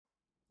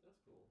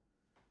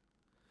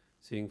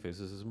Seeing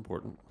faces is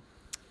important.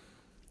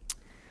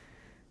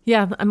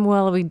 Yeah,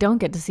 well, we don't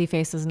get to see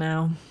faces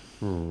now.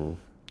 Hmm.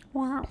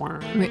 We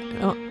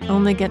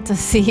only get to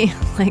see,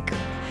 like,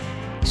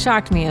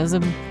 shocked me. It was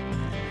a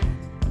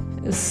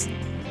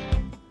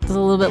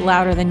little bit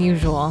louder than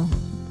usual.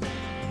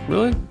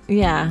 Really?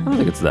 Yeah. I don't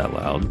think it's that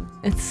loud.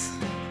 It's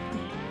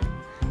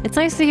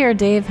nice to hear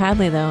Dave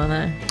Hadley, though, in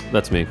there.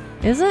 That's me.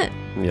 Is it?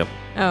 Yep.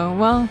 Oh,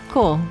 well,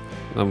 cool.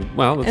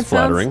 Well, that's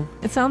flattering.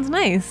 It sounds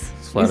nice.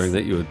 It's flattering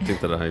that you would think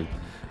that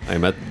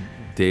I'm at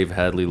Dave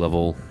Hadley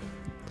level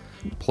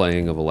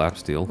playing of a lap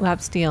steel.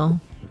 Lap steel.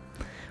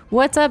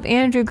 What's up,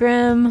 Andrew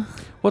Grimm?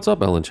 What's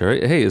up, Ellen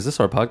Cherry? Hey, is this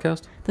our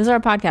podcast? This is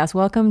our podcast.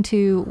 Welcome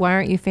to Why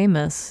Aren't You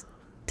Famous?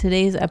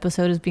 Today's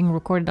episode is being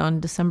recorded on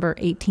December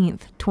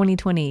 18th,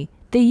 2020,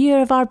 the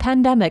year of our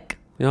pandemic.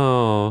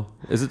 Oh,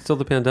 is it still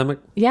the pandemic?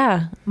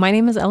 Yeah. My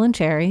name is Ellen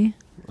Cherry.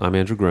 I'm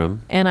Andrew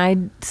Grimm. And I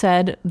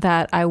said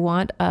that I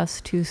want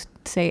us to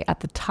say at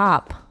the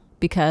top,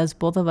 because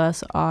both of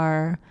us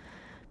are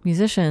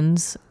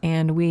musicians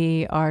and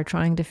we are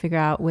trying to figure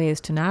out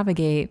ways to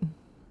navigate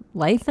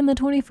life in the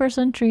 21st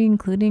century,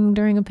 including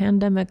during a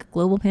pandemic,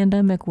 global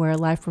pandemic, where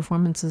live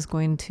performance is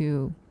going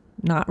to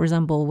not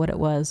resemble what it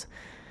was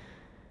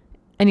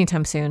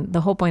anytime soon.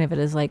 The whole point of it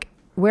is, like,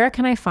 where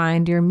can I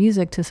find your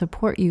music to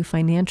support you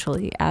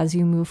financially as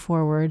you move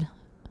forward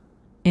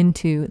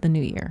into the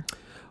new year?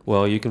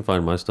 Well, you can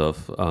find my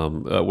stuff.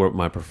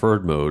 My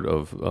preferred mode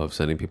of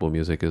sending people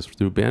music is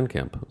through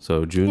Bandcamp.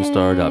 So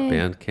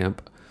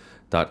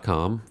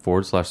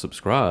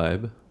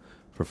junestar.bandcamp.com/subscribe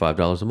for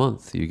 $5 a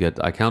month.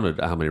 I counted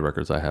how many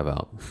records I have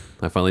out.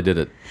 I finally did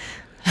it.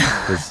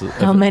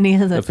 How many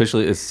is it?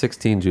 Officially, it's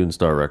 16 June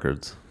Star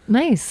records.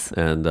 Nice.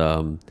 And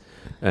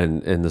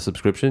in the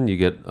subscription, you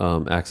get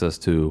access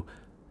to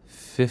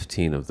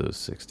 15 of those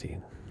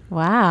 16.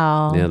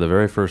 Wow. Yeah, the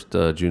very first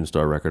June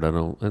Star record.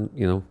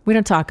 We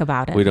don't talk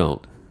about it. We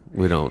don't.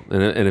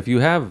 And if you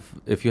have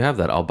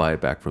that, I'll buy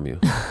it back from you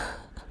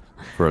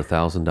for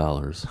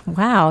 $1,000.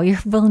 Wow, you're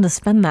willing to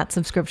spend that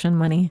subscription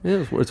money.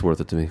 Yeah, it's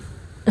worth it to me.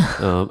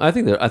 I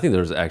think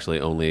there's actually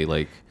only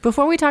like.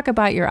 Before we talk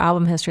about your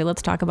album history,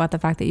 let's talk about the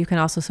fact that you can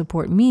also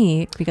support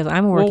me, because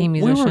I'm a working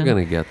musician. We were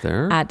gonna get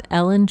there at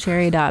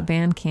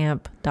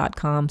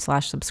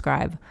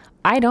ellencherry.bandcamp.com/subscribe.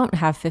 I don't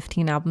have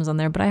 15 albums on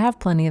there, but I have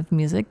plenty of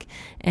music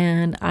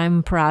and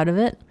I'm proud of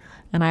it.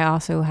 And I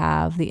also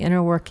have the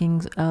inner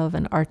workings of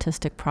an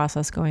artistic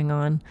process going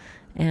on,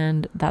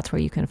 and that's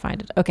where you can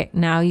find it. Okay,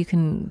 now you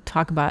can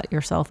talk about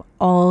yourself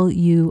all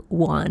you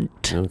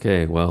want.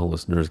 Okay, well,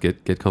 listeners,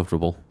 get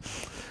comfortable.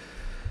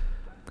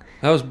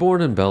 I was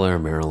born in Bel Air,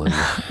 Maryland.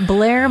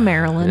 Blair,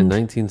 Maryland. In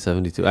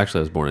 1972.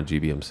 Actually, I was born at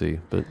GBMC,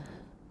 but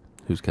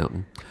who's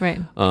counting?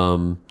 Right.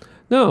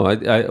 No,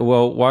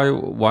 well,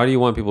 why do you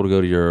want people to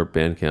go to your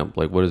Bandcamp?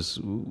 Like, why is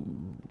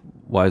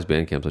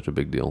Bandcamp such a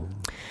big deal?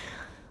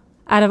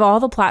 Out of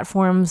all the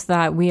platforms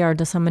that we are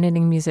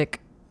disseminating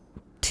music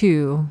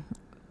to,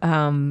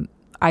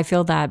 I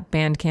feel that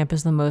Bandcamp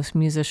is the most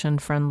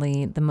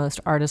musician-friendly, the most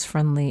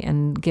artist-friendly,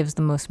 and gives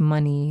the most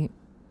money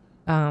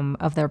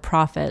of their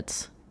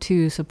profits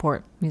to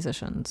support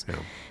musicians. Yeah.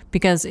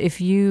 Because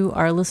if you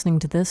are listening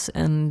to this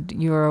and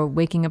you're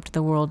waking up to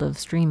the world of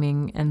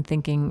streaming and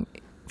thinking,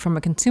 from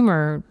a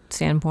consumer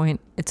standpoint,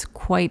 it's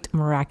quite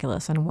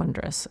miraculous and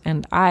wondrous.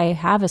 And I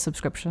have a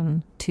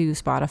subscription to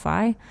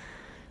Spotify.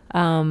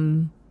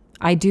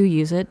 I do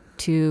use it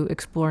to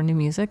explore new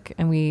music,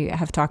 and we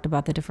have talked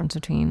about the difference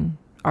between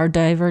our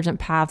divergent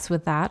paths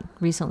with that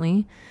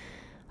recently.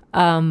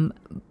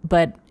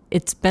 But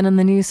it's been in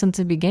the news since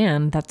it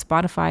began that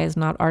Spotify is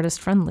not artist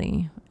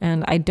friendly.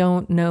 And I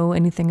don't know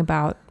anything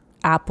about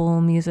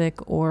Apple Music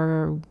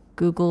or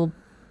Google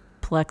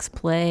Plex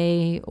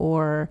Play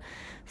or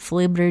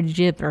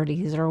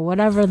Flibberjibberties or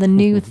whatever the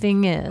new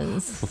thing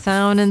is.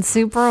 Sounding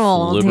super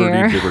old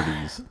here.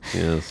 Flibberjibberties,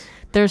 yes.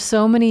 There's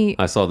so many.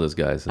 I saw those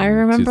guys. I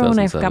remember when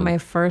I got my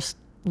first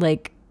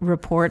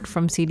report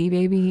from CD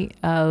Baby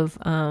of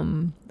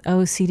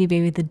CD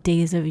Baby, the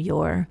days of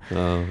yore.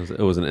 It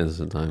was an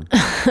innocent time.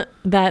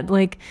 That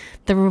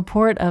the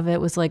report of it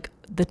was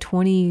the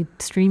 20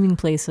 streaming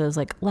places,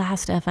 like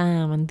Last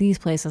FM and these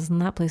places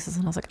and that places,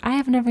 and I was like, I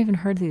have never even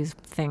heard these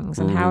things,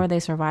 and how are they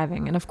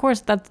surviving? And of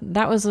course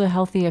that was a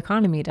healthy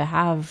economy to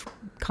have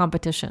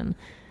competition,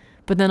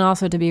 but then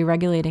also to be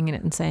regulating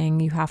it and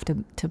saying you have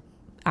to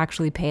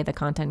actually pay the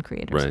content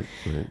creators.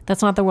 Right.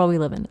 That's not the world we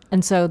live in.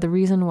 And so the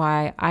reason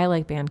why I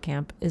like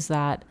Bandcamp is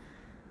that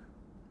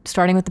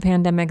starting with the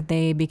pandemic,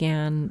 they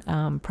began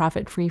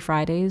profit-free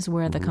Fridays,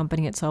 where the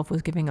company itself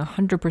was giving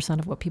 100%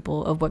 of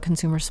what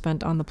consumers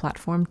spent on the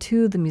platform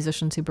to the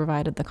musicians who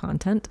provided the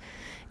content,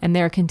 and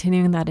they're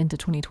continuing that into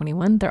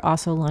 2021. They're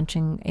also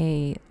launching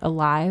a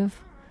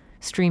live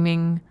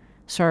streaming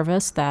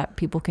service that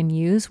people can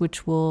use,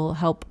 which will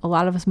help a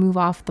lot of us move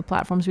off the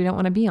platforms we don't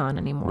want to be on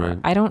anymore. Right.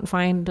 I don't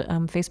find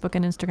Facebook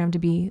and Instagram to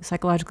be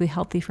psychologically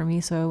healthy for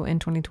me, so in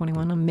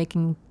 2021, I'm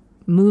making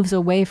moves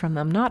away from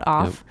them, not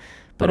off. Yep.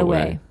 But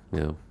away.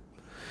 Yeah,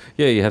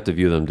 you have to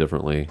view them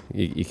differently.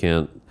 You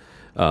can't.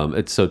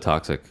 It's so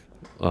toxic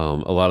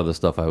a lot of the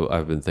stuff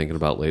I've been thinking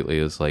about lately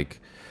is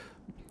like,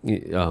 we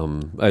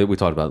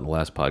talked about in the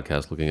last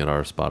podcast, looking at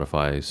our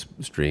Spotify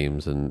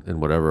streams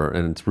and whatever,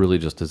 and it's really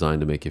just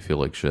designed to make you feel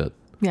like shit.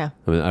 Yeah.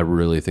 I mean, I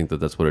really think that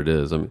that's what it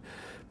is. I mean,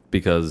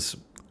 because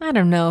I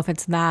don't know if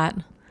it's that.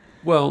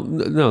 well,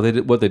 no,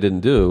 what they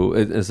didn't do.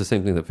 It's the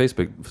same thing that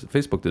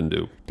Facebook didn't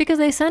do. Because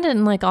they sent it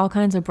in like all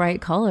kinds of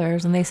bright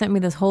colors, and they sent me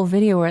this whole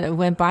video where it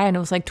went by, and it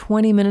was like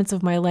 20 minutes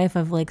of my life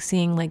of like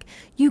seeing like,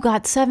 you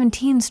got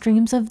 17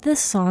 streams of this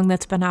song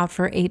that's been out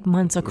for 8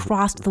 months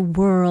across the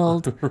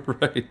world.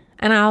 Right.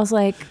 And I was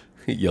like,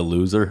 You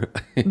loser.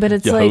 but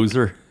it's you like,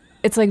 hoser.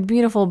 it's like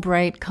beautiful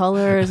bright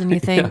colors, and you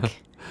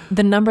think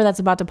the number that's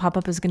about to pop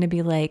up is going to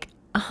be like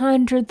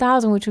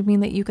 100,000, which would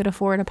mean that you could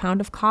afford a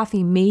pound of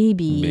coffee,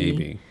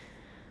 maybe.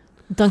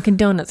 Dunkin'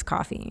 Donuts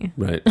coffee.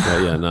 Right.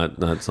 Yeah.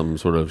 Not some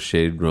sort of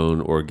shade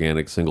grown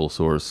organic single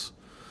source.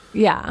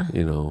 Yeah.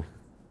 You know,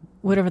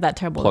 Whatever that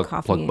terrible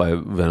coffee. plucked by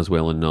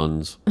Venezuelan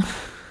nuns.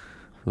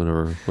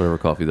 whatever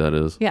coffee that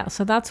is. Yeah.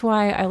 So that's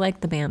why I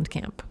like the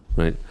Bandcamp.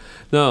 Right.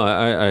 No,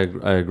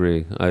 I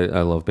agree.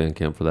 I love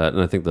Bandcamp for that,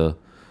 and I think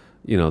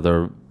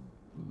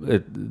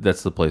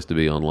that's the place to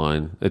be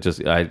online. You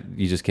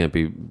just can't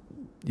be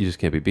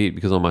beat,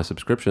 because on my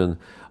subscription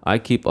I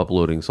keep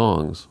uploading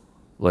songs,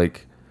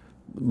 like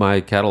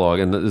my catalog,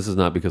 and this is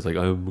not because like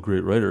I'm a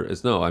great writer.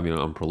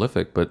 I'm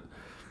prolific, but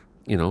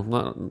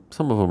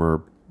some of them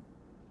are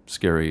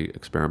scary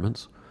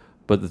experiments.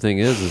 But the thing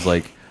is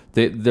like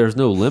there's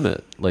no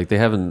limit. Like they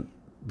haven't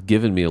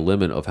given me a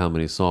limit of how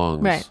many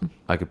songs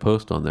I could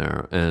post on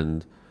there,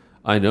 and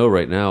I know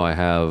right now I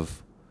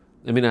have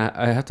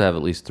to have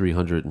at least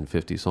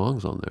 350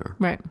 songs on there.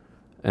 Right.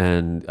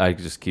 And I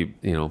just keep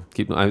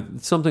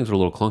some things are a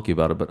little clunky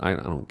about it, but I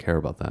don't care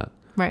about that.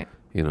 Right.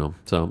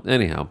 So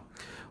anyhow,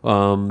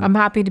 I'm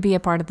happy to be a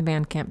part of the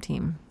Bandcamp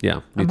team.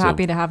 Yeah, I'm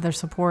happy to have their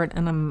support,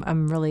 and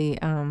I'm really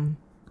I'm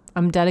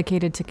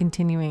dedicated to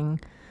continuing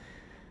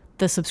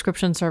the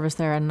subscription service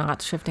there and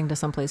not shifting to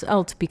someplace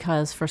else,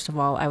 because first of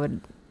all, I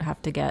would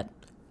have to get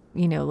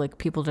like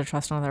people to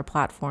trust on their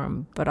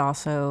platform, but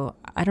also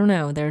I don't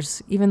know,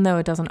 even though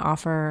it does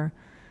offer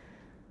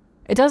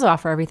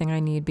everything I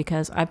need,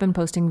 because I've been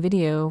posting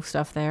video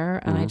stuff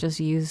there, and I just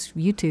use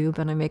YouTube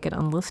and I make it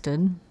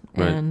unlisted,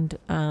 and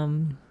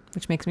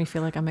which makes me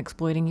feel like I'm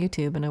exploiting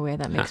YouTube in a way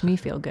that makes me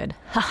feel good.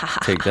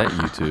 Take that,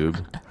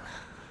 YouTube.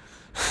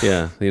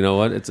 Yeah, you know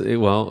what? It's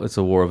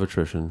a war of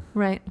attrition.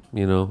 Right.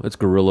 It's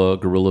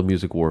guerrilla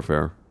music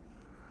warfare.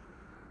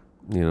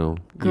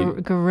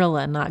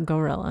 Gorilla, not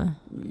gorilla.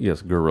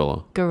 Yes,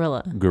 guerrilla.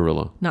 Gorilla,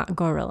 not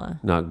gorilla.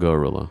 Not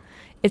gorilla.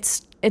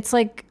 It's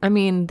like,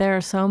 there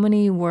are so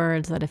many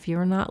words that if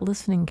you're not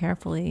listening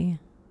carefully,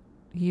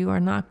 you are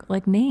not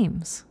like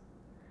names.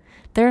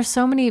 There are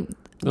so many.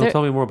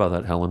 Tell me more about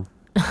that, Helen.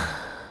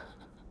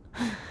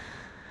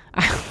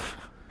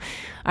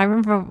 I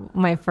remember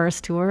my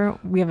first tour.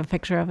 We have a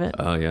picture of it.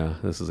 Oh yeah,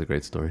 this is a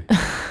great story.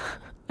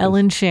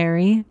 Ellen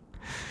Cherry.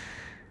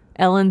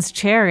 Ellen's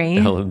Cherry.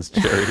 Ellen's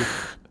Cherry.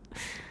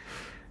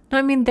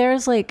 No,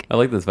 there's like... I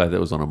like the fact that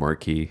it was on a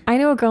marquee. I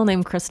know a girl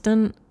named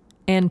Kristen,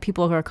 and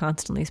people who are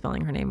constantly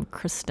spelling her name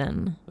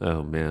Kristen.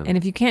 Oh, man. And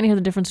if you can't hear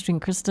the difference between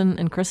Kristen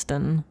and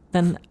Kristen,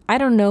 then I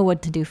don't know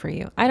what to do for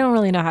you. I don't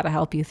really know how to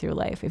help you through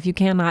life if you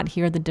cannot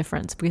hear the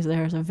difference, because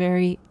there's a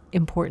very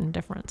important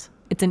difference.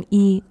 It's an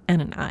E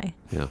and an I.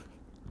 Yeah.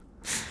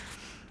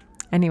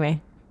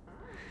 Anyway.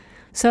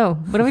 So,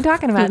 what are we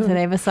talking about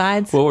today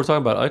besides... Well, we're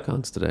talking about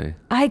icons today.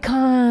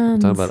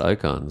 Icons. We're talking about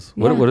icons.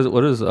 Yeah.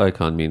 What does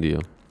icon mean to you?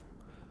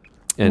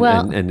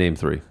 And name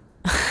three.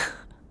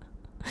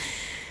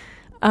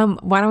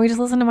 Why don't we just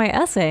listen to my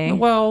essay?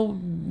 Well,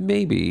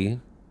 maybe.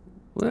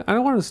 I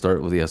don't want to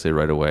start with the essay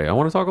right away. I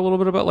want to talk a little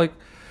bit about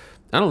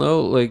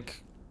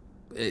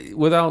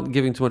without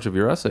giving too much of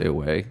your essay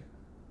away.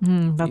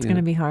 That's going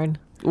to be hard.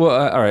 Well,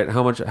 all right.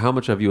 How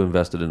much have you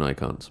invested in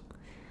icons?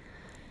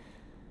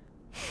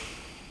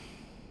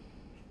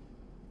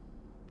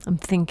 I'm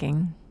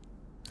thinking.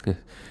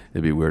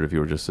 It'd be weird if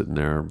you were just sitting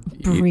there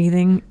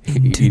breathing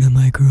into the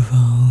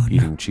microphone,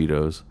 eating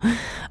Cheetos.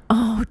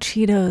 Oh,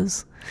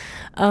 Cheetos.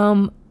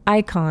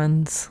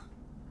 Icons.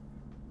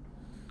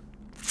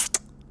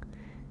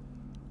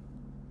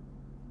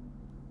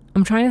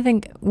 I'm trying to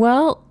think.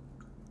 Well,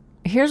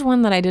 here's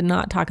one that I did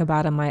not talk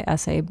about in my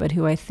essay, but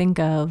who I think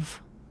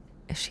of.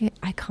 Is she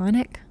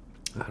iconic?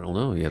 I don't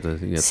know. You have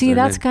to see,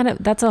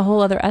 that's a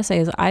whole other essay.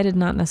 Is I did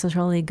not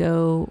necessarily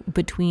go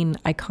between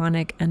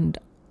iconic and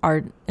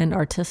art and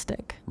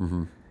artistic.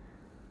 Mm-hmm.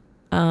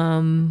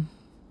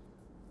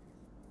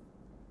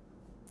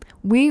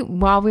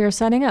 While we were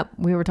setting up,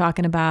 we were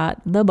talking about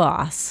the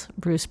boss,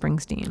 Bruce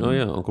Springsteen. Oh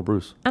yeah, Uncle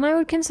Bruce. And I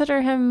would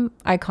consider him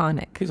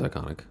iconic. He's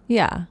iconic.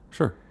 Yeah.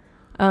 Sure.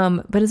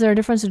 But is there a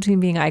difference between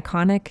being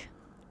iconic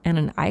and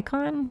an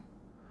icon?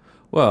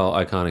 Well,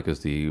 iconic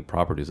is the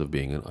properties of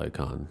being an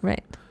icon.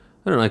 Right.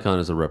 And an icon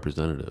is a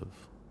representative.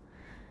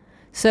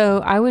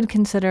 So I would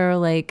consider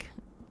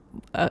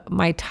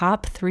my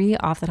top 3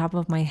 off the top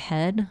of my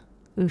head.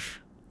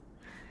 Oof.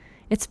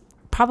 It's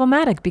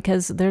problematic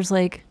because there's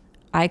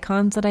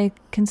icons that I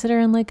consider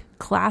in like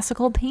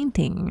classical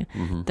painting.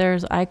 Mm-hmm.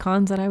 There's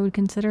icons that I would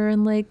consider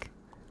in like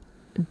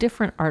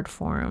different art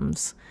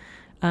forms.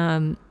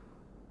 Martha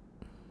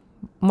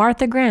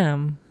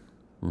Graham,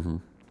 Mm-hmm.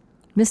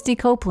 Misty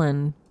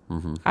Copeland,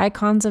 Mm-hmm.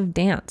 icons of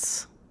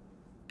dance.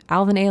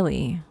 Alvin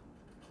Ailey.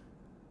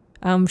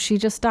 She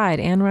just died,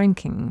 Anne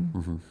Reinking.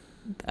 Mm-hmm.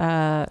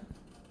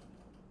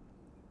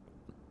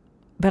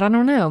 But I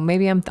don't know.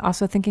 Maybe I'm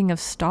also thinking of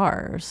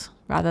stars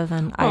rather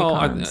than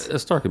icons. A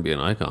star can be an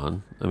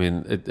icon. I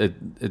mean,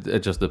 it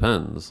just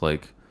depends.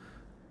 Like,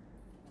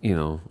 you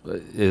know,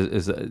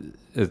 is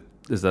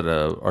that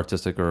a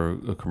artistic or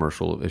a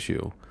commercial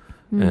issue?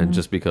 Mm-hmm. And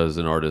just because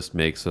an artist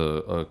makes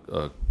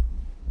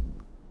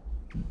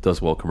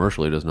does well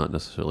commercially does not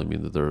necessarily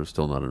mean that they're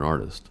still not an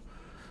artist.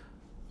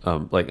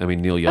 Like, I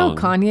mean, Neil Young.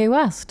 Oh, Kanye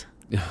West.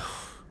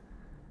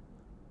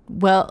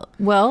 Well,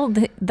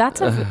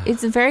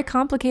 it's a very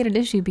complicated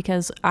issue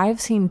because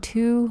I've seen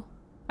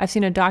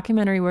a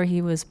documentary where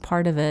he was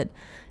part of it,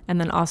 and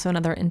then also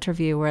another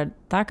interview where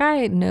that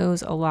guy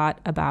knows a lot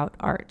about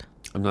art.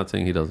 I'm not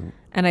saying he doesn't.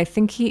 And I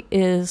think he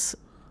is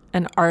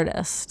an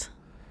artist,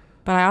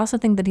 but I also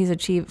think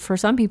that for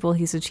some people,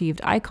 he's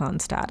achieved icon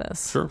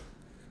status. Sure.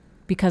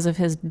 Because of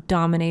his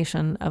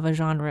domination of a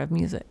genre of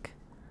music.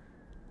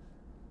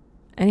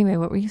 Anyway,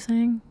 what were you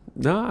saying?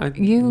 No,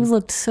 You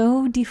looked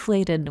so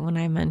deflated when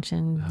I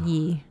mentioned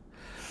ye.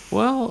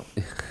 Well,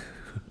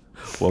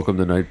 welcome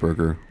to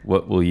Nightburger.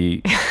 What will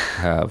ye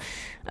have?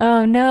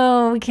 Oh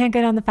no, we can't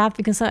go down the path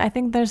because I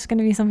think there's going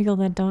to be some people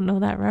that don't know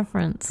that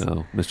reference.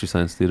 No, Mystery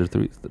Science Theater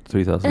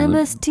 3000.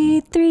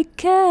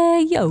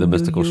 MST3K, yo. The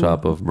mystical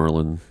shop of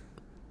Merlin.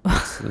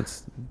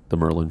 It's the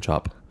Merlin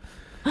chop.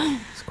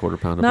 It's a quarter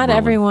pound of Not Merlin.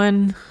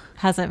 everyone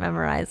hasn't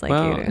memorized like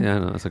you do. Yeah,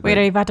 no, that's a Wait, great...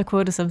 are you about to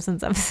quote a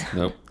Simpsons episode?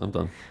 Nope, I'm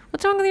done.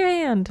 What's wrong with your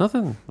hand?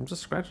 Nothing. I'm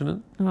just scratching it.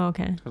 Oh,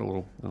 okay. Got a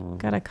little...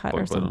 Got a cut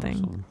or bug bite on it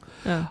something.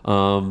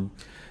 something.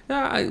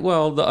 Yeah,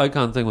 well, the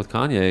icon thing with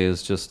Kanye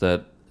is just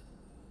that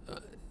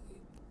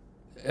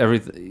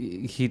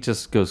everything... He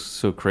just goes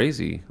so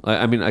crazy.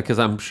 I mean, because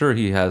I'm sure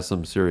he has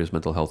some serious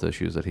mental health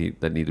issues that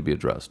need to be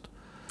addressed.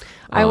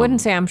 I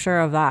wouldn't say I'm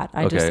sure of that.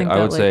 I just think that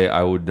I would say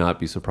I would not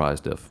be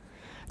surprised if...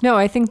 No,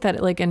 I think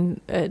that like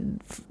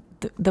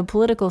the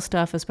political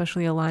stuff,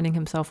 especially aligning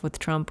himself with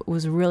Trump,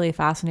 was really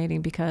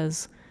fascinating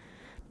because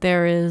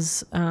there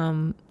is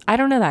I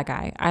don't know that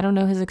guy. I don't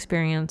know his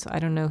experience. I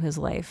don't know his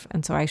life,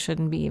 and so I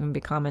shouldn't even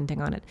be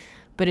commenting on it.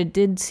 But it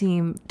did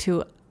seem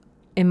to,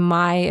 in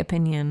my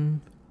opinion,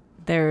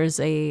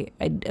 there's a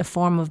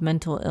form of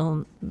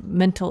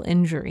mental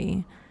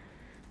injury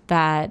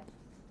that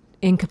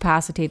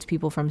incapacitates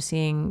people from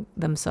seeing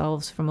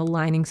themselves, from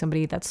aligning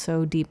somebody that's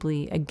so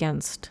deeply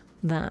against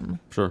them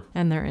Sure.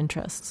 and their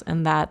interests.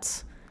 And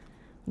that's,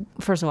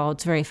 first of all,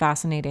 it's very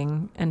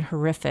fascinating and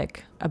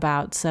horrific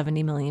about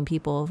 70 million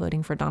people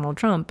voting for Donald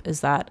Trump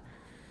is that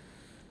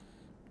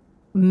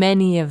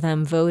many of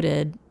them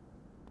voted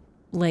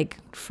like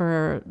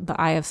for the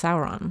Eye of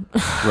Sauron.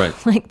 Right.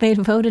 Like they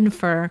voted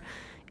for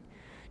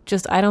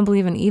just, I don't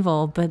believe in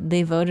evil, but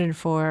they voted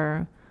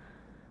for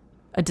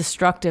a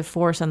destructive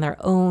force in their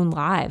own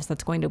lives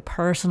that's going to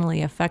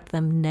personally affect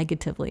them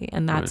negatively.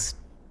 And that's,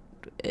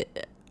 right.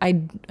 I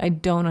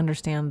don't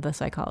understand the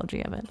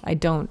psychology of it. I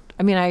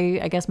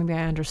guess maybe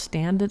I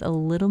understand it a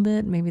little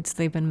bit. Maybe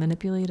they've been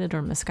manipulated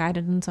or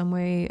misguided in some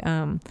way.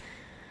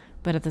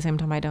 But at the same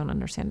time, I don't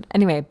understand it.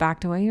 Anyway, back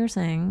to what you were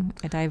saying.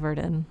 I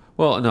diverted.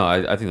 Well, no,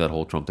 I think that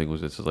whole Trump thing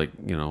was just like,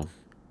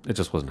 it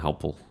just wasn't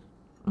helpful.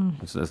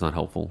 It's not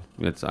helpful.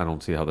 I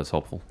don't see how that's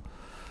helpful.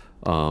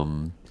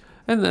 And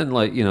then,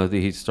 like,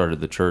 he started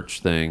the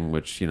church thing,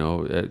 which,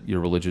 your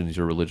religion is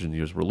your religion,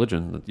 yours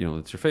religion.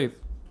 It's your faith.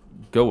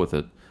 Go with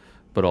it.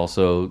 But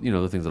also,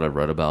 the things that I've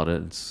read about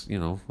it, it's,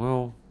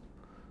 well,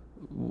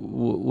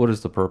 what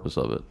is the purpose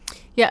of it?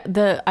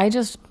 Yeah, I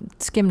just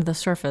skimmed the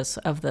surface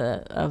of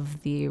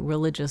the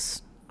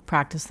religious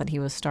practice that he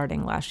was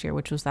starting last year,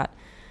 which was that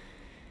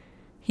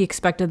he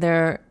expected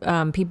their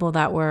people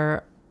that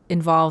were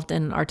involved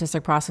in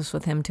artistic process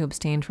with him to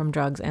abstain from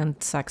drugs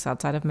and sex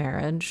outside of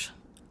marriage,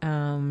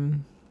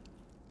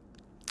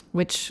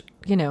 which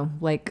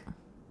like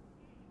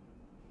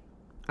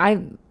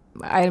I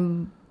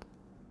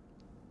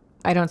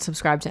don't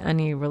subscribe to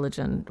any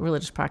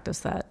religious practice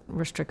that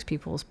restricts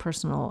people's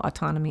personal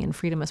autonomy and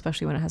freedom,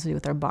 especially when it has to do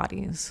with their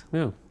bodies.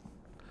 Yeah.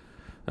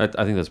 I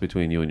think that's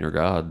between you and your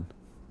God.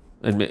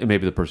 And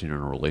maybe the person you're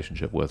in a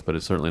relationship with, but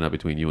it's certainly not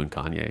between you and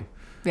Kanye.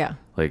 Yeah.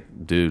 Like,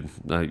 dude,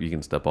 you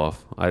can step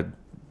off.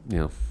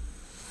 You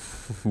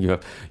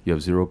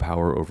have zero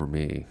power over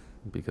me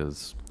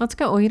because... Let's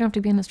go. Well, you don't have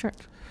to be in his church.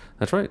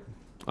 That's right.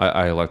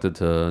 I elected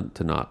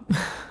to not.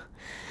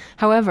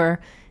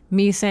 However...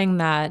 me saying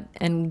that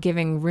and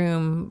giving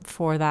room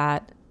for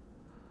that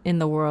in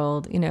the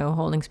world,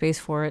 holding space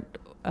for it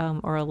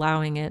or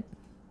allowing it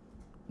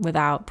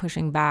without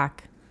pushing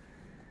back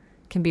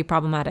can be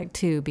problematic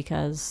too,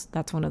 because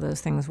that's one of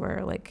those things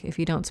where, like, if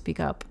you don't speak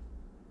up,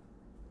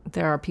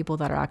 there are people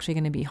that are actually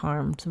going to be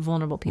harmed,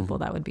 vulnerable people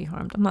that would be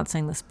harmed. I'm not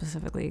saying this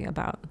specifically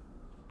about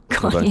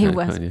Kanye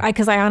West. Kanye.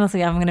 Because I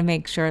honestly, I'm going to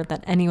make sure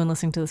that anyone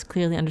listening to this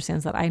clearly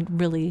understands that I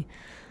really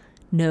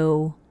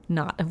know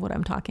not of what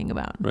I'm talking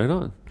about Right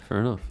on. Fair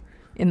enough.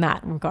 in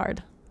that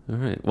regard. All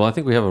right. Well, I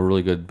think we have a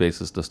really good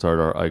basis to start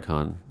our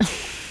icon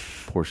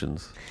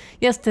portions.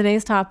 Yes,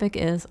 today's topic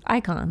is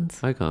icons.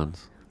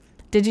 Icons.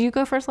 Did you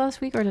go first last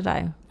week or did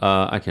I?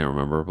 I can't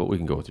remember, but we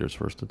can go with yours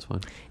first. It's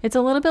fine. It's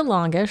a little bit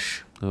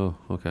longish. Oh,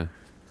 okay.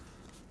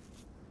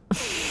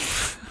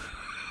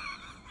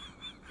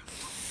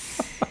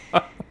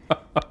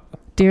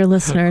 Dear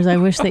listeners, I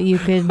wish that you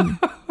could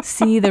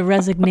see the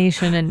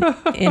resignation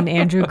in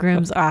Andrew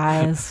Grimm's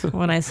eyes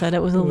when I said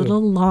it was a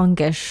little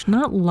longish.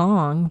 Not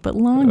long, but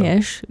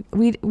longish.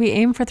 We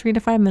aim for 3 to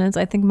 5 minutes.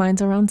 I think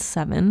mine's around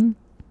 7.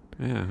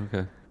 Yeah,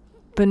 okay.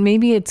 But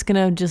maybe it's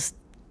going to just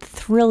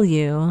thrill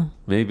you.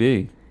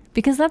 Maybe.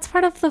 Because that's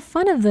part of the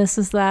fun of this,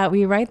 is that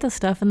we write the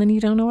stuff and then you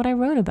don't know what I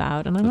wrote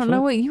about. And I don't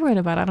know what you wrote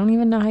about. I don't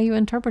even know how you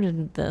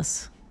interpreted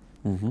this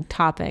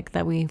topic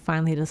that we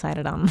finally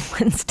decided on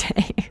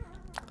Wednesday.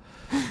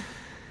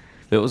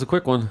 It was a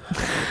quick one.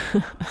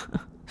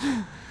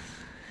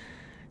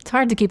 It's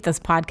hard to keep this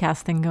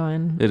podcast thing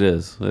going. It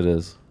is. It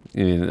is. I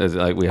mean,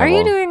 we have Are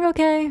you doing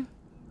okay?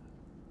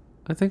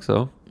 I think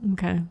so.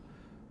 Okay.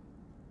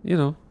 You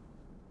know,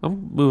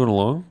 I'm moving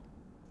along.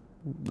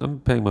 I'm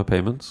paying my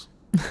payments.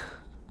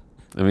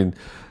 I mean,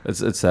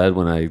 it's sad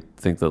when I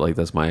think that like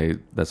that's my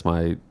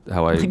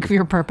how I Like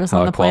your purpose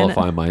how on I the planet.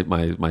 qualify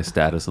my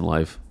status in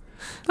life.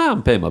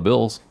 I'm paying my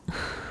bills.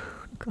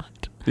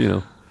 God. You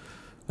know,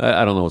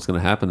 I don't know what's going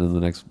to happen in the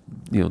next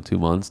 2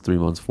 months, 3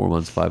 months, 4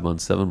 months, 5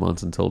 months, 7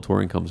 months until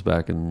touring comes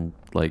back in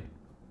like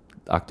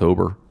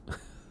October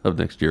of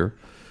next year.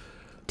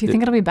 Do you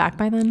think it'll be back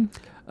by then?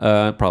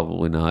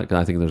 Probably not. 'Cause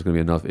I think there's going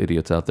to be enough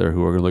idiots out there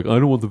who are going to I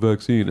don't want the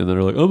vaccine, and then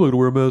they're like, I'm not going to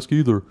wear a mask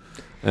either,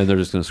 and they're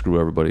just going to screw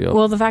everybody up.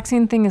 Well, the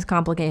vaccine thing is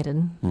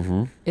complicated.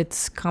 Mm-hmm.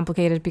 It's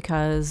complicated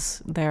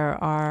because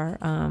there are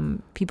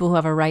people who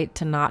have a right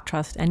to not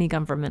trust any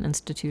government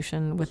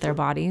institution with their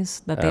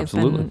bodies that they've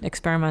Absolutely. been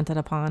experimented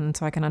upon. And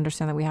so I can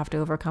understand that we have to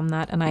overcome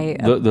that. And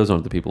Those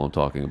aren't the people I'm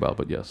talking about,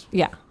 but yes.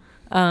 Yeah.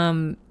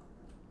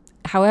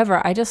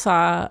 However, I just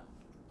saw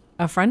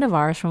a friend of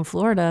ours from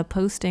Florida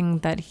posting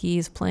that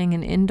he's playing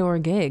an indoor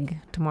gig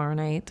tomorrow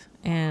night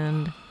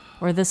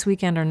or this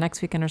weekend or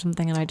next weekend or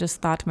something. And I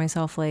just thought to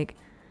myself, like,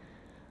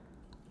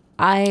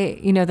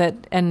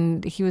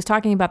 and he was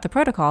talking about the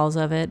protocols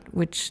of it,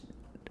 which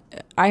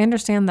I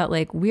understand that,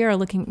 like,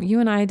 you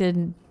and I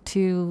did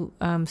 2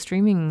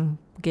 streaming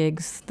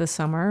gigs this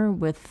summer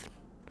with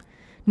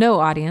no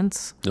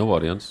audience. No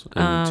audience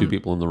and 2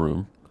 people in the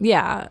room.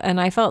 Yeah,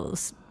 and I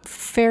felt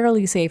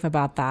fairly safe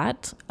about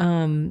that.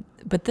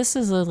 But this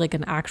is like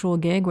an actual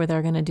gig where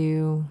they're going to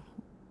do,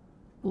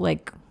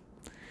 like,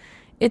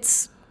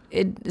 it's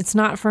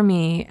not for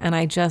me. And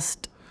I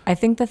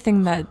think the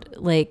thing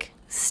that, like,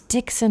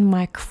 sticks in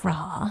my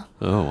craw.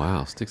 Oh,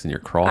 wow. Sticks in your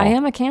craw. I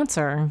am a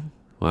Cancer.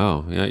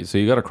 Wow. Yeah. So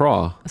you got a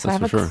craw. So I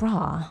have a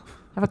craw.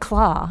 I have a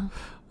claw.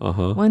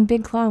 Uh-huh. One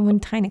big claw and one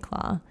tiny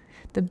claw.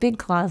 The big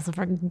claw is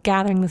for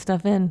gathering the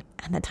stuff in,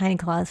 and the tiny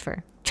claw is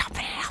for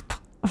chopping it up.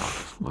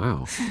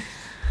 Wow.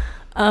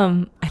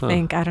 I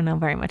think I don't know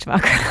very much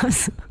about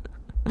crows.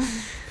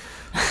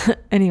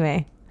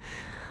 Anyway,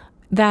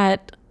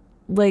 that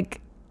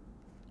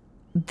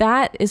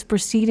is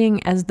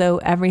proceeding as though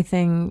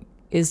everything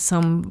is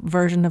some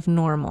version of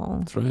normal.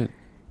 That's right.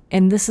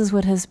 And this is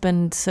what has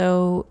been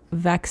so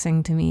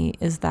vexing to me,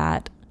 is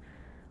that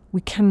we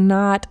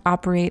cannot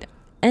operate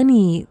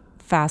any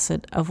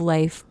facet of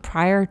life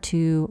prior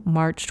to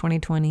March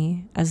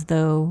 2020 as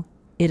though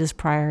it is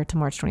prior to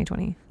March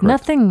 2020. Correct.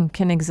 Nothing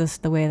can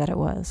exist the way that it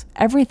was.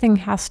 Everything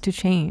has to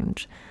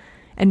change.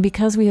 And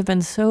because we have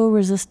been so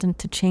resistant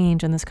to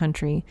change in this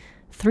country,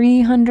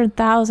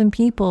 300,000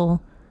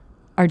 people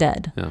are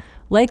dead. Yeah.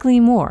 Likely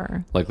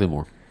more. Likely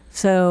more.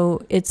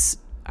 So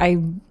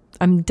I'm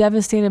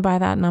devastated by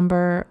that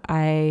number.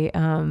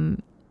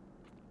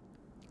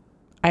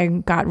 I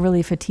got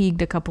really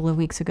fatigued a couple of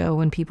weeks ago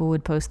when people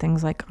would post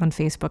things like on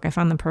Facebook. I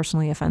found them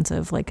personally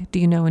offensive. Like, do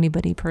you know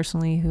anybody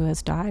personally who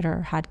has died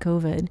or had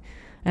COVID?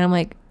 And I'm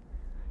like,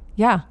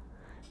 yeah,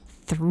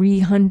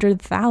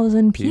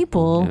 300,000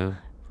 people yeah.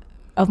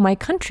 of my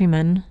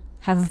countrymen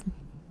have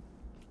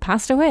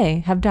passed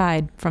away, have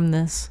died from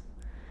this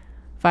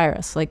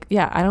virus. Like,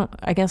 yeah,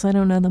 I guess I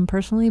don't know them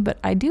personally, but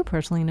I do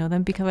personally know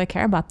them because I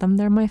care about them.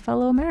 They're my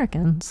fellow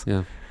Americans.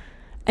 Yeah.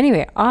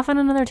 Anyway, off on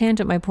another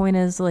tangent. My point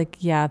is, like,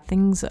 yeah,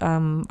 things,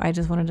 I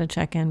just wanted to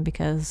check in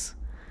because,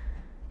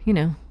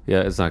 Yeah,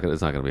 it's not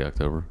gonna be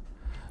October.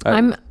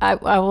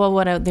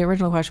 The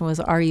original question was,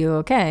 are you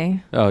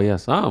okay? Oh,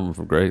 yes. I'm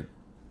great.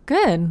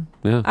 Good.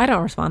 Yeah. I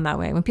don't respond that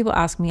way. When people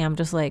ask me, I'm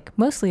just like,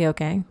 mostly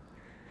okay.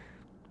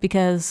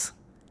 Because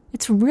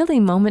it's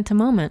really moment to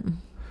moment.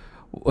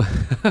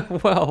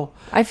 Well,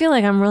 I feel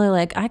like I'm really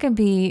like, I could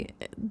be,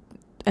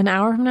 an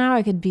hour from now,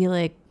 I could be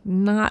like,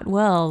 not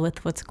well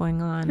with what's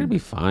going on. you're gonna be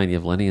fine. You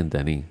have Lenny and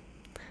Denny.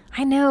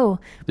 I know.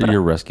 They're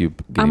your rescue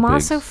guinea I'm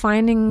pigs. also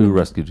finding... Who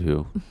rescued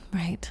who?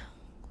 Right.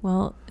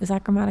 Well, is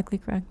that grammatically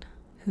correct?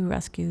 Who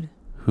rescued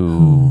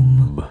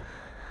Whom?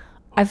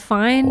 I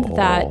find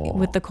that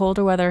with the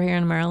colder weather here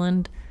in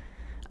Maryland,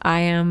 I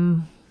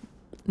am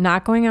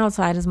not going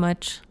outside as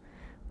much,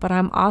 but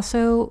I'm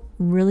also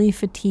really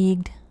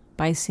fatigued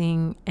by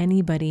seeing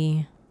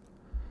anybody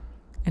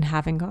and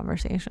having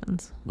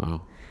conversations.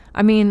 Wow.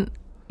 I mean,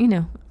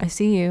 I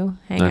see you,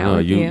 hang out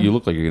with you. You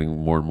look like you're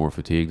getting more and more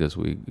fatigued as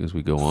we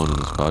go on in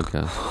this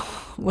podcast.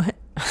 What?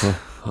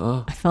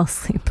 Huh? I fell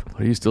asleep.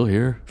 Are you still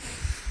here?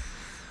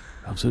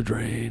 I'm so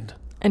drained.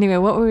 Anyway,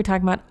 what were we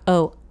talking about?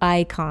 Oh,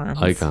 icons.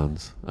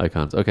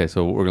 Icons. Okay,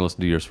 so we're gonna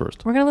listen to yours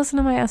first. We're gonna listen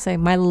to my essay,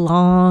 my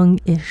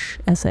long-ish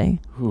essay.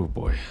 Oh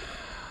boy.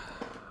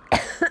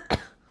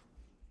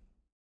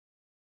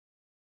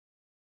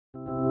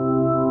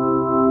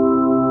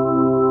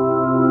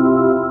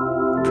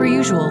 Per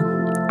usual,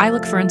 I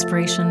look for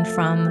inspiration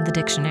from the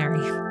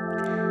dictionary.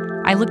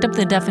 I looked up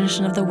the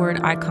definition of the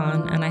word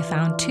icon and I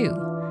found two.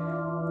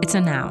 It's a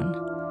noun.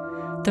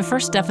 The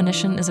first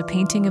definition is a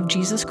painting of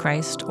Jesus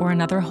Christ or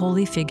another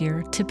holy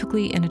figure,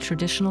 typically in a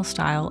traditional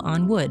style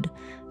on wood,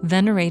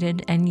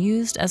 venerated and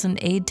used as an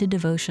aid to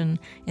devotion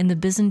in the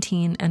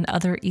Byzantine and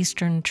other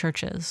Eastern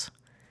churches.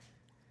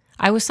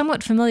 I was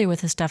somewhat familiar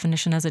with this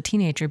definition as a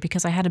teenager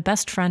because I had a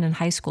best friend in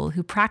high school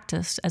who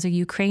practiced as a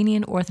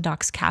Ukrainian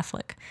Orthodox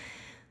Catholic,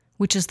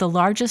 which is the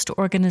largest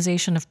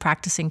organization of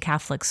practicing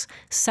Catholics,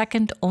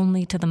 second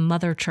only to the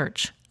Mother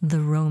Church,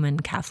 the Roman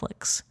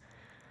Catholics.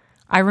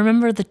 I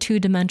remember the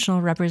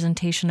two-dimensional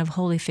representation of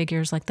holy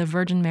figures like the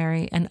Virgin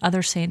Mary and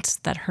other saints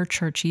that her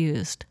church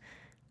used.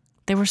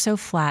 They were so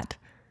flat.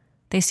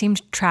 They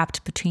seemed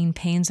trapped between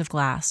panes of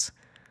glass,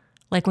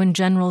 like when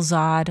General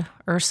Zod,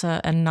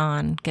 Ursa, and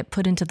Non get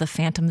put into the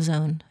Phantom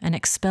Zone and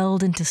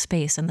expelled into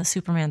space in the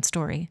Superman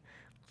story.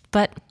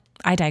 But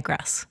I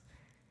digress.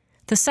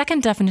 The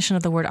second definition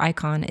of the word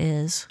icon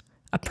is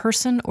a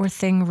person or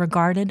thing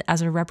regarded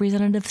as a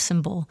representative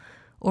symbol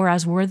or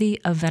as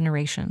worthy of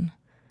veneration.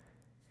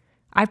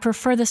 I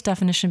prefer this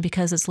definition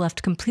because it's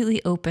left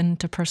completely open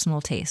to personal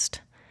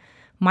taste.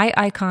 My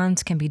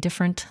icons can be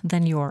different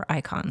than your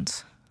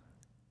icons.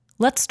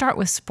 Let's start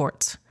with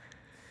sports.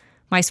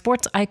 My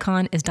sports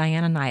icon is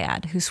Diana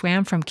Nyad, who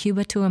swam from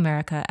Cuba to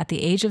America at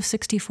the age of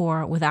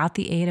 64 without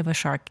the aid of a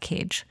shark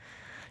cage.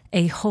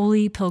 A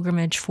holy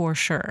pilgrimage for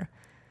sure.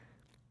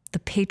 The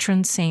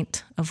patron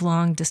saint of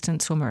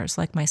long-distance swimmers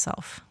like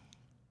myself.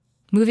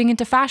 Moving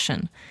into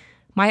fashion,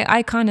 my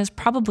icon is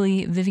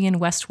probably Vivienne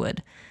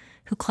Westwood,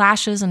 who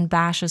clashes and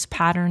bashes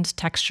patterns,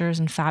 textures,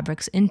 and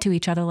fabrics into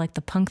each other like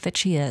the punk that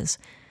she is.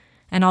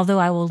 And although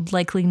I will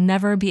likely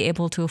never be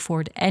able to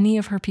afford any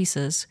of her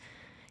pieces,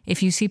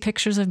 if you see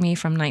pictures of me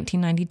from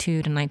 1992 to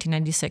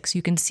 1996,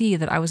 you can see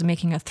that I was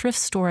making a thrift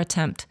store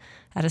attempt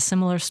at a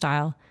similar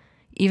style,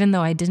 even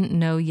though I didn't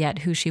know yet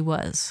who she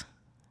was.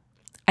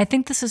 I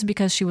think this is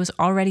because she was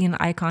already an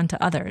icon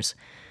to others,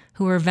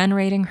 who were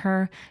venerating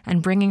her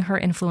and bringing her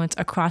influence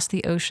across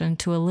the ocean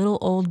to a little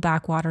old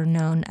backwater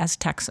known as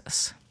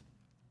Texas.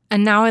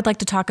 And now I'd like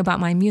to talk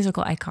about my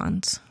musical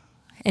icons.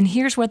 And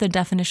here's where the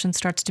definition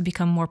starts to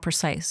become more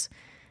precise,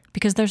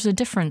 because there's a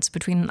difference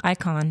between an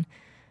icon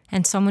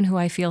and someone who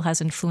I feel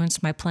has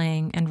influenced my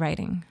playing and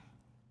writing.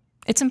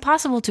 It's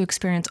impossible to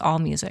experience all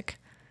music.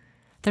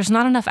 There's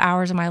not enough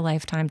hours in my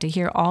lifetime to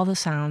hear all the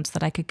sounds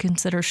that I could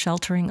consider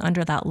sheltering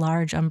under that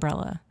large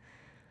umbrella.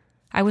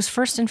 I was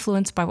first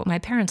influenced by what my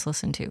parents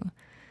listened to.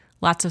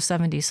 Lots of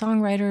 70s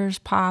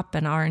songwriters, pop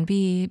and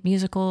R&B,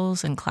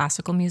 musicals, and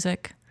classical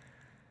music.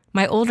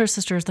 My older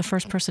sister is the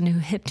first person who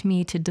hipped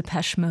me to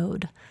Depeche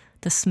Mode,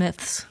 the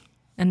Smiths,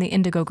 and the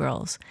Indigo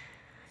Girls.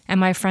 And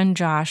my friend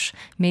Josh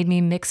made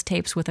me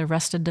mixtapes with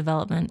Arrested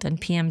Development and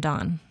PM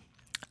Dawn.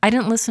 I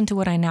didn't listen to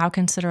what I now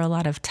consider a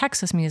lot of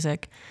Texas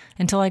music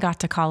until I got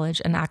to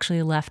college and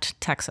actually left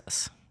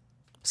Texas.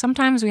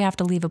 Sometimes we have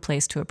to leave a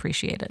place to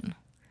appreciate it.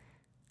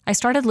 I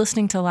started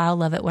listening to Lyle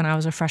Lovett when I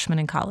was a freshman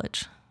in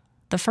college.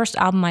 The first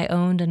album I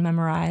owned and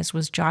memorized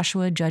was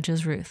Joshua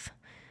Judge's Ruth.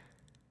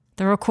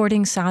 The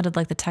recording sounded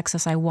like the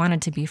Texas I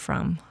wanted to be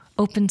from.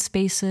 Open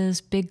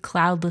spaces, big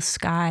cloudless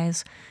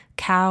skies,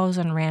 cows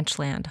and ranch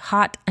land,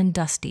 hot and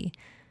dusty.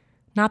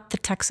 Not the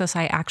Texas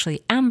I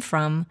actually am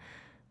from,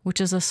 which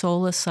is a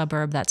soulless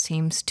suburb that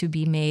seems to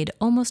be made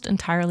almost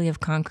entirely of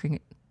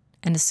concrete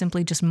and is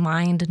simply just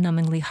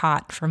mind-numbingly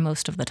hot for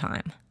most of the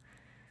time.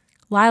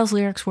 Lyle's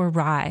lyrics were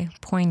wry,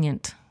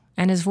 poignant,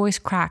 and his voice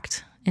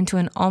cracked into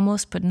an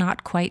almost but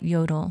not quite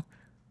yodel,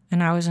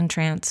 and I was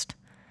entranced.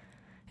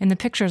 In the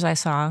pictures I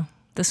saw,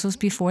 this was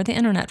before the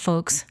internet,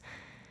 folks,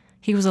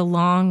 he was a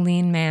long,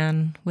 lean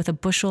man with a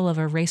bushel of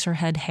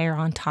eraserhead hair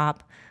on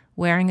top,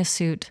 wearing a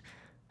suit,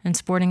 and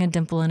sporting a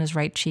dimple in his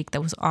right cheek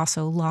that was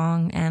also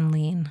long and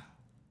lean.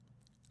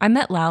 I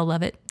met Lyle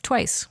Lovett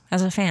twice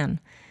as a fan,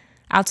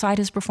 outside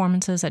his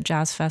performances at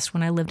Jazz Fest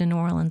when I lived in New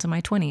Orleans in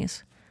my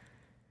 20s.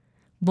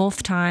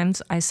 Both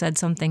times I said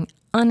something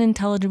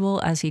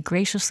unintelligible as he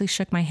graciously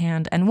shook my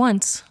hand, and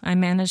once I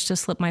managed to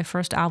slip my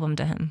first album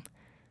to him.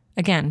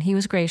 Again, he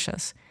was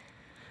gracious,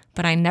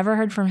 but I never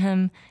heard from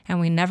him, and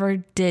we never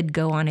did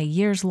go on a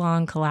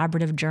years-long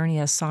collaborative journey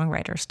as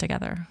songwriters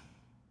together.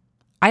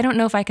 I don't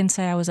know if I can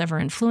say I was ever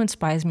influenced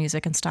by his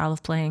music and style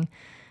of playing,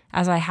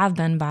 as I have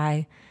been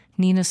by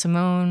Nina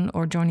Simone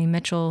or Joni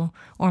Mitchell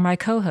or my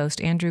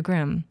co-host Andrew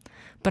Grimm,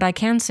 but I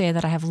can say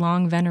that I have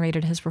long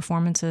venerated his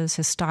performances,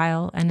 his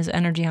style, and his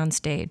energy on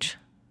stage.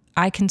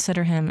 I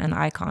consider him an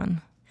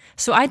icon.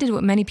 So I did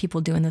what many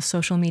people do in this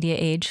social media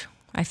age.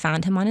 I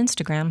found him on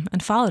Instagram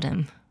and followed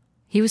him.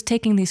 He was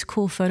taking these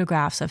cool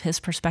photographs of his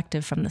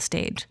perspective from the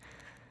stage.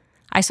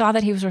 I saw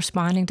that he was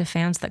responding to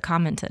fans that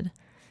commented.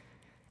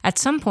 At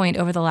some point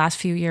over the last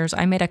few years,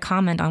 I made a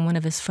comment on one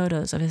of his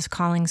photos of his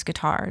Collings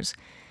guitars,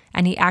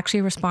 and he actually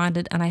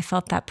responded, and I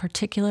felt that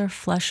particular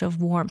flush of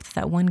warmth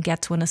that one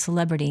gets when a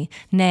celebrity,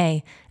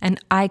 nay, an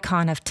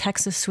icon of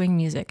Texas swing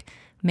music,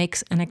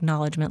 makes an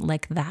acknowledgement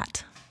like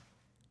that.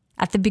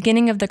 At the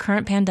beginning of the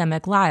current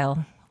pandemic,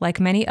 Lyle, like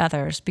many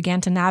others, began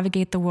to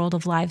navigate the world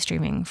of live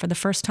streaming for the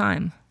first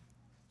time.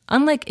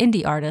 Unlike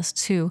indie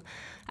artists who,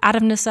 out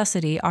of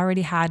necessity,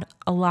 already had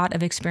a lot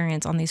of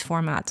experience on these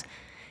formats,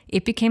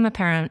 it became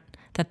apparent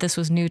that this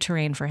was new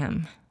terrain for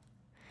him.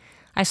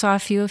 I saw a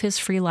few of his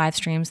free live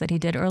streams that he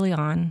did early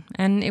on,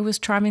 and it was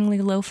charmingly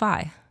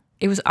lo-fi.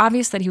 It was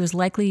obvious that he was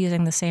likely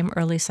using the same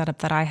early setup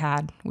that I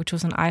had, which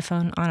was an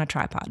iPhone on a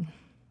tripod.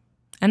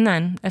 And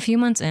then, a few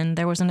months in,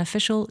 there was an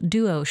official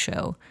duo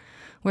show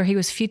where he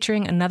was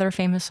featuring another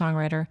famous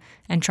songwriter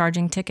and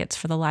charging tickets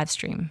for the live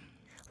stream.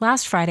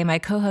 Last Friday, my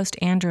co-host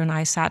Andrew and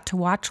I sat to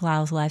watch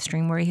Lyle's live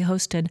stream where he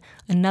hosted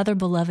another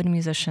beloved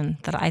musician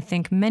that I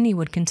think many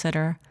would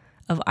consider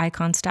of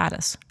icon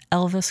status,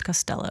 Elvis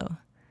Costello.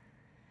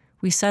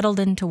 We settled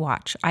in to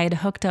watch. I had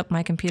hooked up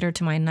my computer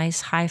to my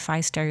nice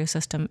hi-fi stereo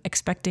system,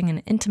 expecting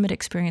an intimate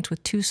experience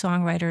with two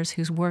songwriters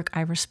whose work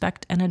I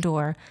respect and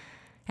adore,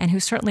 and who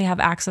certainly have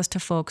access to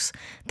folks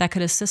that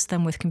could assist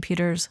them with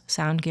computers,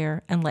 sound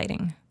gear, and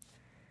lighting.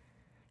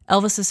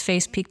 Elvis's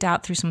face peeked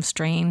out through some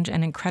strange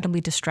and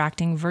incredibly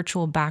distracting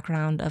virtual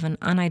background of an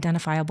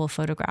unidentifiable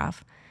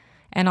photograph,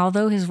 and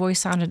although his voice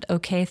sounded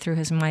okay through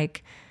his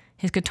mic,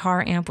 his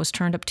guitar amp was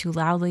turned up too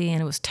loudly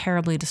and it was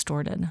terribly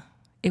distorted.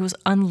 It was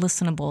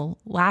unlistenable,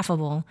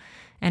 laughable,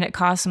 and it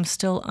caused some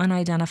still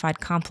unidentified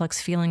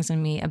complex feelings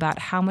in me about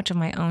how much of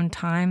my own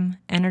time,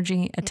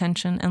 energy,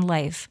 attention, and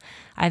life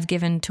I've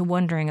given to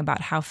wondering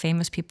about how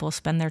famous people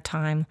spend their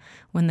time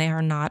when they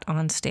are not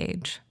on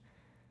stage.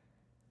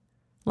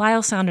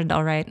 Lyle sounded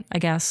all right, I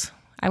guess.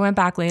 I went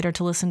back later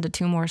to listen to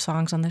 2 more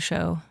songs on the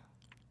show.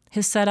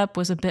 His setup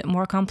was a bit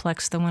more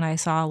complex than when I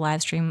saw a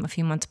live stream a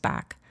few months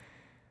back.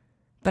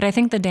 But I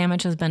think the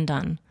damage has been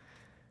done.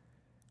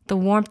 The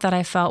warmth that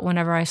I felt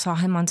whenever I saw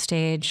him on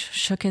stage,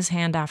 shook his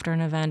hand after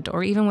an event,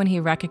 or even when he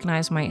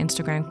recognized my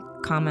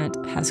Instagram comment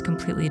has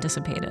completely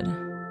dissipated.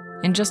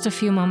 In just a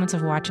few moments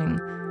of watching,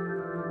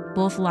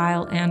 both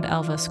Lyle and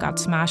Elvis got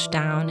smashed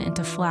down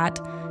into flat,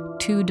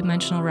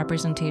 2-dimensional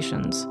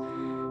representations,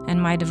 and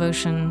my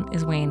devotion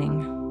is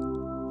waning.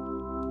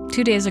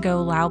 2 days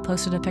ago, Lyle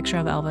posted a picture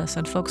of Elvis,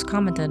 and folks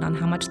commented on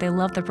how much they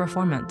loved the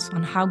performance,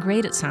 on how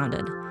great it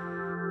sounded.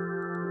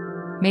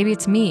 Maybe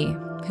it's me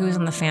who is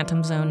in the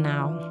phantom zone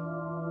now.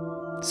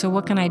 So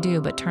what can I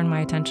do but turn my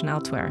attention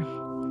elsewhere?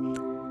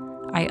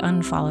 I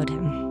unfollowed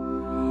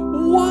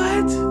him.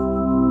 What?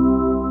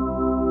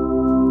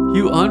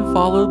 You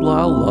unfollowed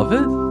Lyle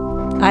Lovett?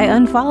 I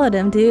unfollowed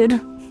him, dude.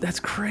 That's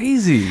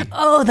crazy.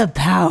 Oh, the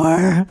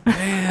power.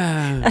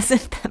 Man. As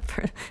if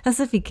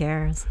he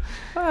cares.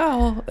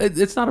 Well,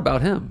 it's not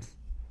about him.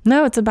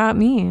 No, it's about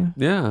me.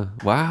 Yeah.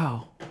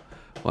 Wow.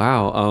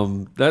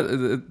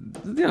 That's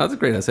a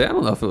great essay. I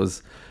don't know if it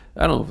was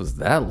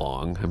that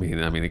long. I mean,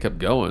 it kept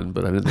going,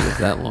 but I didn't think it was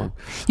that long.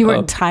 You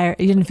weren't tired.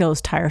 You didn't feel it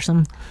was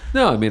tiresome.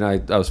 No, I mean,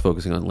 I was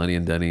focusing on Lenny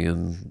and Denny,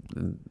 and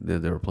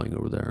they were playing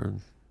over there.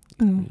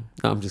 No,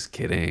 I'm just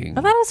kidding.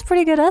 I thought it was a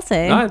pretty good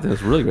essay. No, it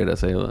was a really great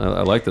essay.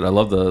 I liked it. I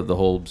love the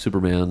whole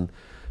Superman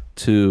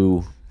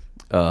 2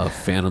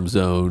 Phantom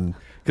Zone,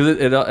 because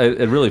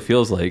it really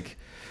feels like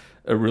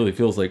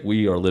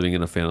we are living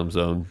in a Phantom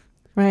Zone.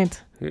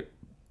 Right.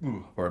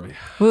 Ooh, pardon me.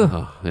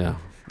 Yeah.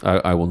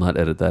 I will not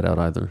edit that out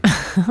either.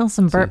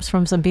 Some burps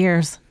from some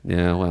beers.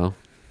 Yeah, well,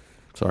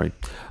 sorry.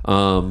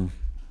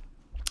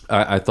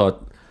 I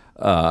thought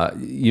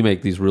you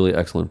make these really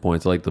excellent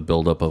points. I like the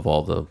buildup of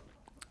all the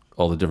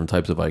different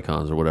types of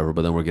icons or whatever.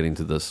 But then we're getting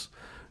to this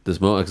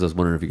moment, because I was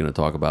wondering if you're going to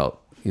talk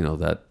about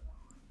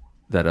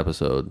that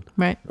episode,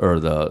 right? Or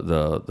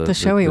the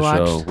show we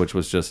watched, which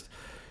was just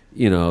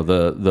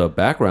the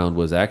background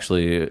was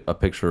actually a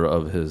picture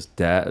of his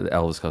dad,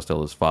 Elvis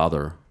Costello's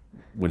father,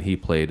 when he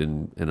played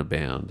in a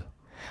band.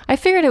 I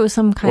figured it was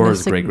some kind or of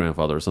his great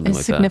grandfather or something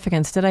like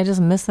significance. Did I just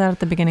miss that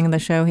at the beginning of the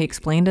show? He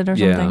explained it or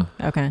something?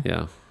 Okay.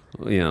 Yeah.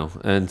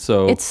 And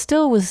so it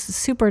still was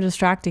super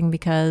distracting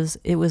because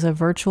it was a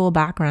virtual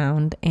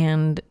background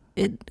and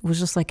it was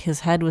just like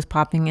his head was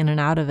popping in and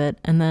out of it.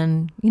 And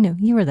then,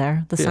 you were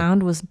there. The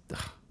sound was,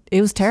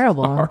 it was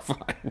terrible.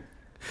 Horrifying.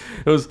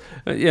 It was,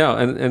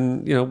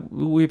 and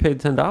we paid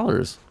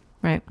 $10.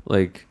 Right.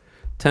 Like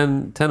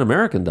 10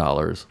 American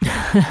dollars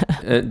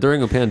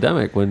during a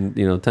pandemic when,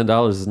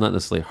 $10 is not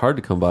necessarily hard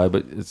to come by,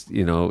 but it's,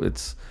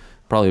 it's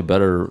probably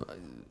better,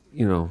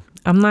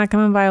 I'm not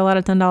coming by a lot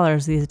of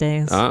 $10 these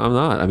days. I'm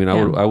not. I mean,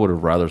 Yeah. I would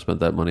have rather spent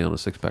that money on a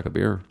 6-pack of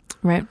beer.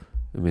 Right.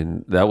 I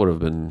mean, that would have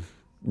been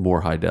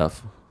more high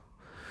def.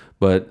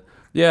 But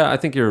yeah, I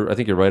think you're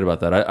right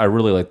about that. I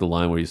really like the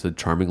line where you said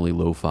charmingly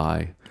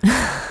lo-fi,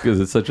 because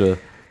it's such a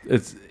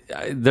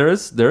there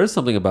is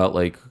something about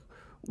like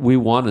we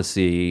want to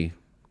see.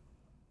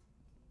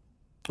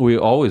 We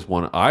always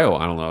want. I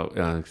don't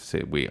know.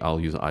 Say we. I'll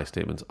use I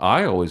statements.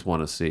 I always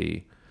want to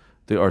see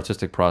the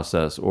artistic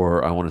process,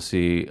 or I want to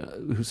see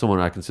someone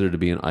I consider to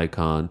be an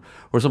icon,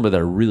 or somebody that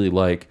I really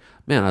like.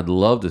 Man, I'd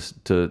love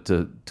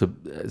to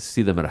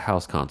see them at a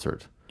house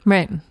concert.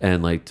 Right.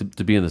 And like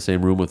to be in the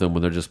same room with them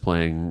when they're just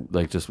playing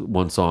like just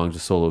one song,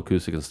 just solo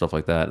acoustic and stuff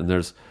like that. And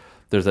there's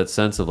that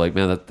sense of like,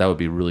 man, that would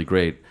be really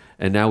great.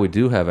 And now we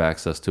do have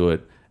access to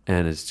it,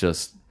 and it's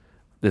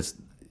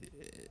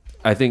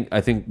I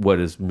think what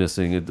is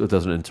missing, it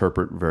doesn't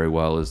interpret very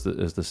well, is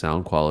the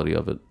sound quality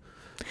of it.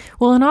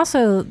 Well, and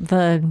also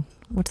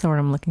what's the word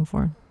I'm looking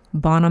for?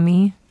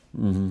 Bonhomie.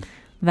 Mm-hmm.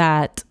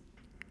 That,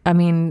 I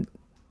mean,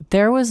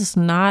 there was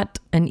not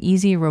an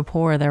easy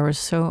rapport. There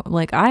was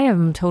I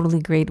am totally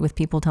great with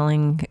people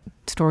telling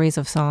stories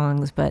of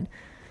songs, but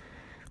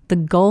the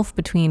gulf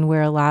between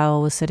where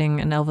Lyle was sitting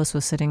and Elvis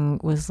was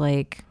sitting was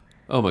like,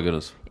 oh my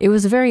goodness. It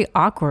was a very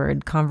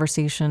awkward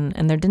conversation,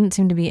 and there didn't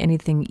seem to be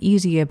anything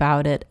easy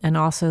about it. And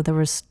also there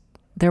was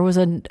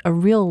a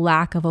real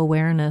lack of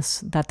awareness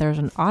that there's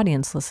an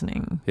audience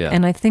listening. Yeah.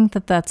 And I think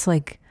that's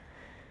like,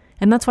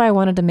 and that's why I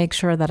wanted to make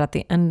sure that at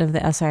the end of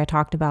the essay I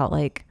talked about,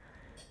 like,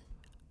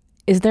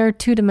 is there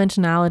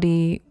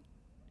two-dimensionality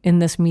in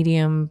this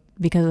medium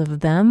because of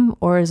them,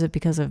 or is it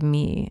because of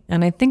me?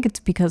 And I think it's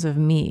because of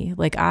me.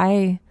 Like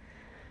that's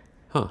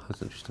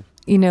interesting.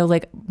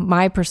 Like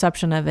my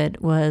perception of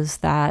it was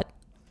that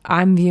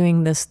I'm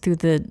viewing this through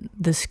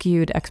the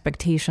skewed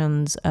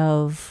expectations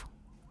of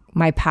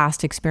my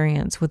past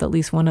experience with at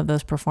least one of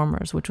those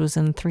performers, which was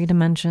in 3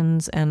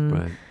 dimensions and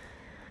Right.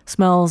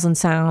 smells and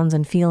sounds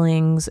and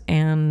feelings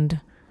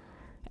and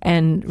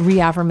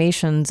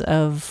reaffirmations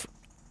of.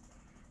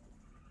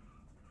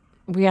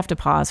 We have to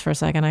pause for a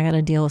second. I got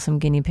to deal with some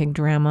guinea pig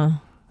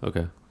drama.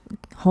 Okay.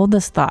 Hold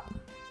this thought.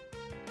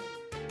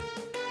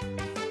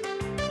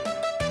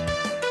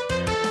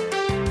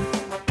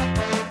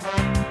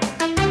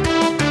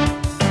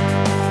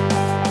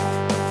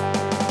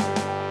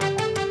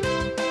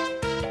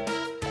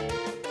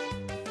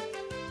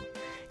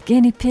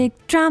 Guinea pig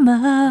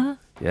drama.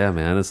 Yeah,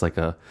 man, it's like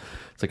a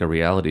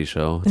reality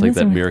show. It's like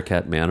that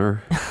Meerkat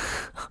Manor.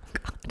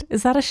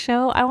 Is that a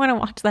show? I want to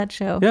watch that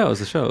show. Yeah, it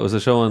was a show. It was a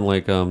show on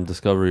like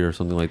Discovery or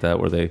something like that,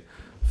 where they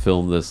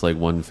filmed this like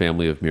one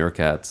family of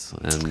meerkats,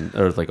 and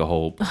or like a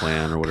whole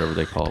clan or whatever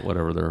they call it,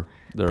 whatever their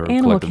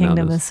Animal collective noun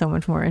Kingdom is. is so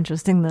much more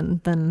interesting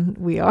than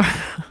we are.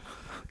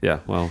 Yeah,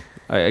 well,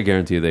 I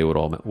guarantee you they would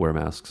all wear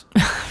masks.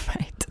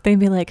 Right. They'd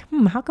be like,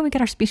 how can we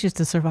get our species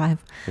to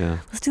survive? Yeah.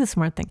 Let's do the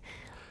smart thing.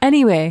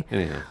 Anyway,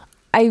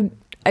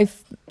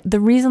 the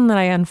reason that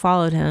I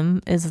unfollowed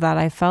him is that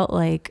I felt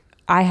like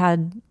I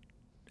had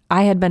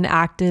been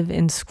active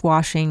in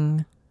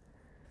squashing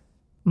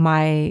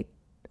my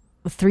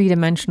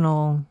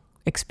 3-dimensional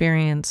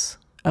experience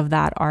of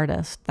that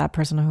artist, that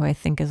person who I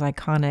think is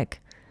iconic,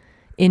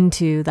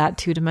 into that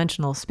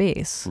 2-dimensional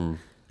space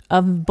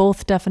of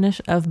both definitions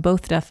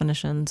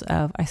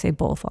of, I say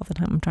both all the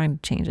time, I'm trying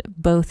to change it,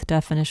 both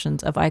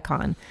definitions of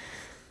icon.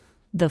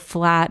 The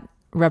flat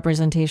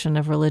representation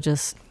of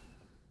religious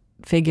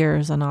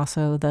figures, and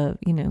also the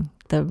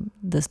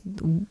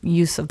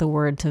use of the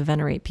word to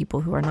venerate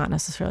people who are not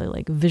necessarily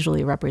like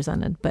visually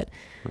represented, but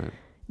Right.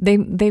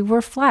 they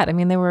were flat. I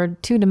mean, they were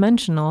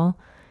 2-dimensional.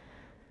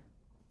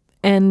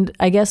 And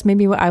I guess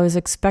maybe what I was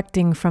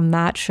expecting from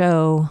that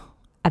show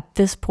at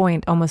this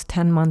point, almost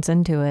 10 months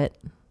into it,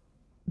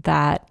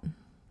 that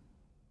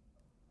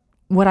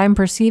what I'm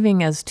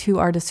perceiving as 2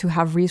 artists who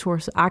have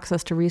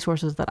access to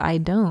resources that I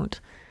don't,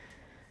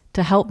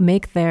 to help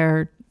make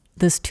this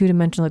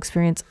 2-dimensional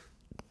experience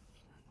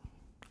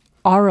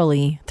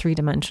aurally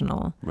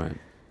 3-dimensional. Right.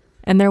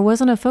 And there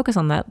wasn't a focus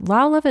on that.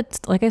 Lyle Lovett,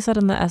 like I said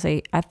in the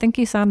essay, I think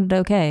he sounded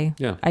okay.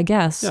 Yeah. I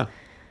guess. Yeah.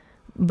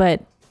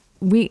 But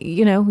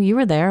you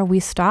were there. We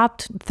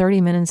stopped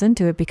 30 minutes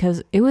into it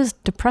because it was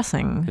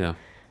depressing. Yeah.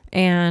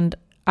 And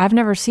I've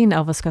never seen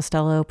Elvis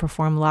Costello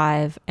perform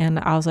live. And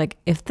I was like,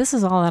 if this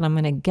is all that I'm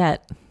going to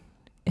get,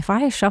 if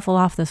I shuffle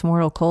off this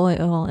mortal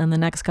coil in the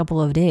next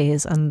couple of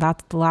days, and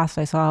that's the last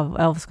I saw of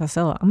Elvis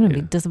Costello, I'm going to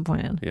be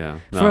disappointed. Yeah.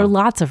 For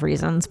lots of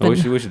reasons. But we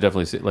should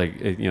definitely see,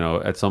 like,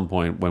 at some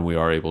point when we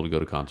are able to go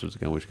to concerts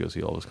again, we should go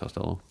see Elvis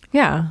Costello.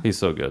 Yeah. He's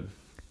so good.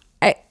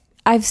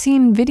 I've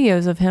seen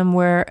videos of him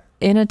where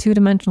in a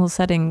 2-dimensional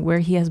setting where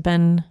he has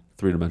been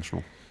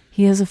 3-dimensional.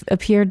 He has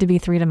appeared to be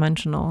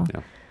 3-dimensional.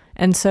 Yeah.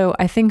 And so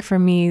I think for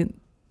me,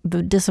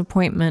 the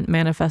disappointment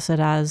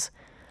manifested as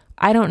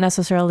I don't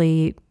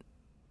necessarily,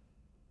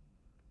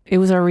 it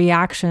was a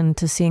reaction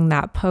to seeing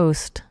that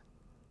post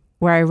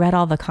where I read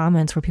all the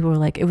comments where people were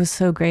like, it was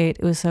so great.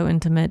 It was so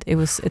intimate.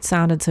 It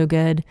sounded so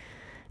good.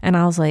 And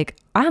I was like,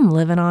 I'm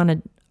living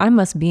on I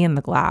must be in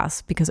the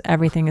glass because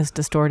everything is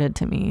distorted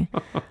to me.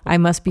 I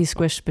must be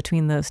squished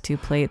between those two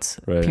plates,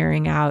 Right.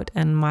 peering out,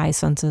 and my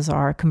senses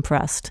are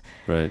compressed.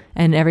 Right.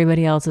 And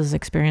everybody else is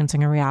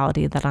experiencing a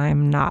reality that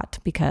I'm not,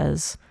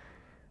 because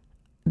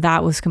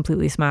that was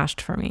completely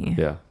smashed for me.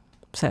 Yeah.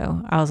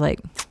 So I was like,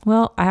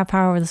 well, I have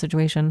power over the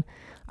situation.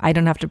 I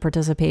don't have to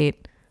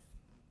participate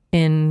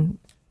in,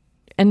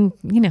 and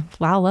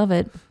Lau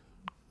Lovett,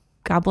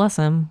 God bless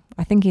him.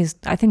 I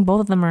think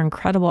both of them are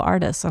incredible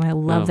artists, and I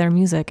love their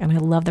music and I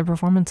love their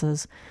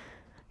performances.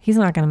 He's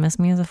not going to miss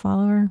me as a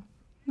follower.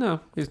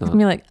 No, he's He's not. going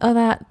to be like, oh,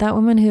 that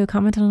woman who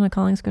commented on a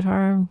Collings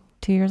guitar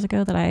 2 years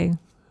ago that I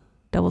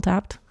double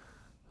tapped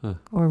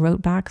or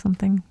wrote back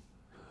something.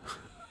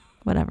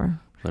 Whatever,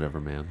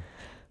 man.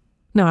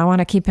 No, I want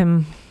to keep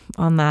him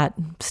on that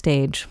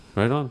stage.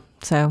 Right on.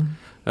 So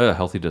A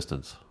healthy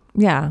distance.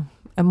 yeah,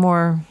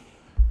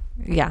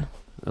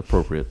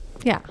 Appropriate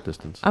yeah.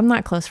 distance. I'm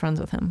not close friends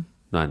with him.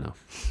 I know.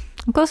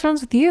 I'm close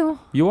friends with you.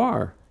 You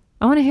are.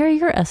 I want to hear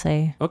your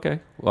essay. Okay.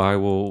 Well, I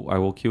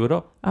will cue it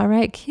up. All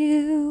right,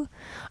 Q.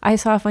 I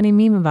saw a funny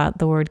meme about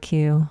the word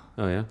Q.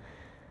 Oh, yeah?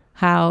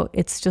 How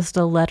it's just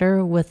a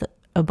letter with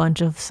a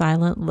bunch of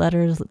silent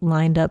letters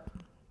lined up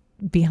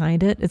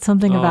behind it. It's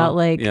something about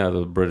Yeah,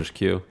 the British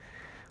Q.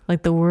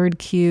 Like the word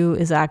Q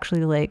is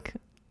actually like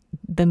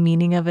the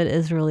meaning of it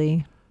is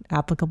really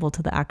applicable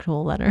to the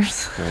actual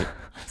letters. Right.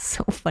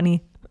 So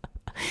funny.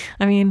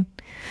 I mean,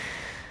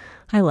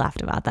 I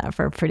laughed about that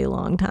for a pretty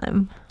long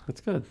time.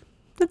 That's good.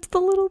 It's the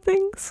little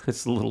things.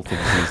 It's the little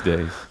things these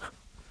days.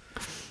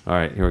 All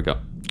right, here we go.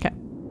 Okay.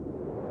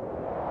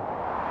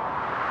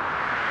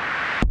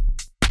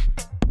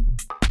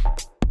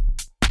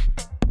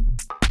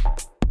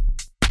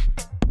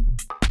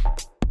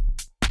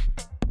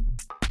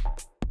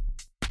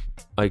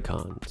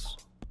 Icons.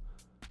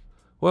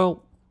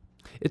 Well,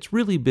 it's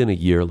really been a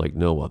year like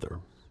no other.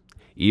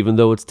 Even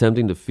though it's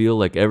tempting to feel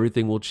like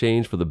everything will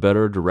change for the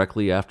better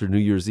directly after New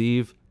Year's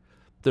Eve,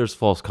 there's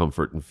false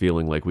comfort in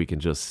feeling like we can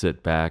just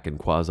sit back and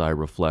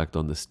quasi-reflect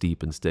on the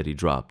steep and steady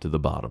drop to the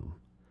bottom.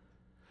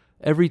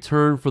 Every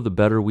turn for the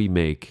better we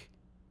make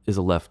is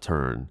a left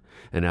turn,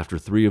 and after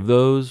 3 of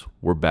those,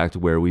 we're back to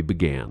where we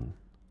began.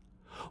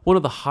 One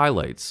of the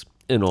highlights,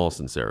 in all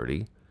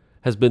sincerity,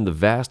 has been the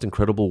vast,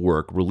 incredible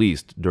work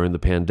released during the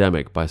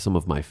pandemic by some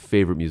of my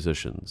favorite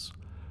musicians.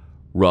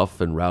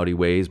 Rough and Rowdy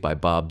Ways by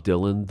Bob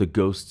Dylan, The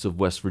Ghosts of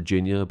West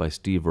Virginia by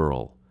Steve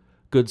Earle,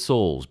 Good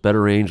Souls,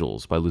 Better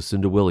Angels by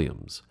Lucinda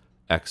Williams,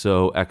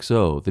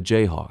 XOXO, The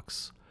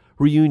Jayhawks,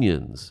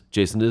 Reunions,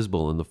 Jason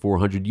Isbell and the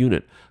 400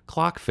 Unit,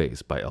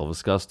 Clockface by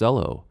Elvis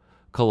Costello,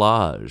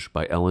 Collage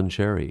by Ellen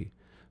Cherry,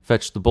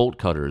 Fetch the Bolt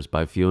Cutters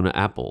by Fiona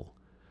Apple,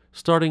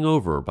 Starting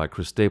Over by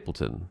Chris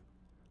Stapleton,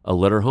 A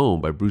Letter Home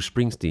by Bruce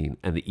Springsteen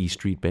and the E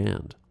Street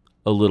Band,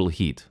 A Little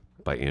Heat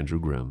by Andrew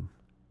Grimm.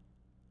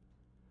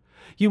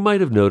 You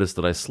might have noticed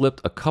that I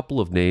slipped a couple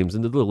of names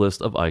into the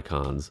list of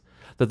icons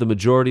that the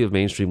majority of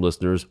mainstream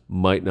listeners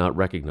might not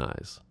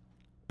recognize.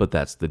 But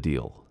that's the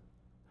deal.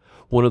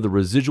 One of the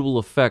residual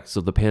effects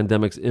of the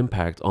pandemic's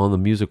impact on the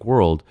music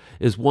world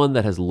is one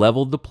that has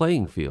leveled the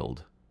playing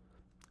field.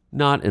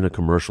 Not in a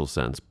commercial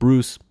sense.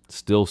 Bruce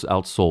still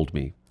outsold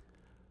me.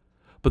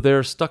 But they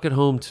are stuck at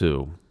home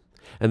too,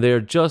 and they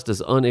are just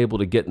as unable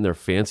to get in their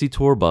fancy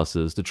tour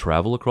buses to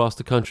travel across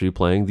the country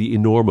playing the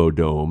Enormo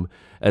Dome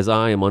as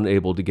I am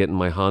unable to get in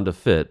my Honda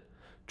Fit,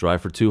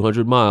 drive for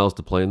 200 miles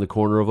to play in the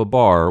corner of a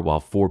bar while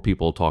 4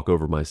 people talk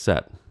over my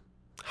set.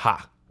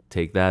 Ha!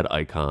 Take that,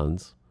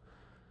 icons.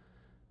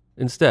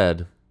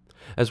 Instead,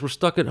 as we're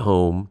stuck at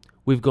home,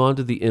 we've gone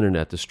to the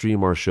internet to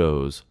stream our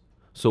shows.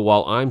 So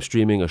while I'm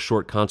streaming a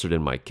short concert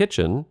in my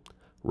kitchen,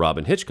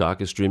 Robin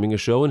Hitchcock is streaming a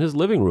show in his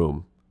living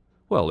room.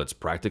 Well, it's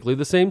practically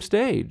the same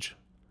stage.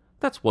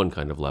 That's one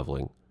kind of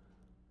leveling.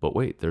 But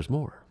wait, there's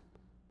more.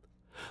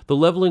 The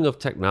leveling of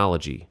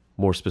technology,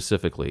 more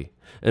specifically,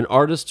 an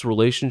artist's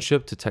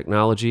relationship to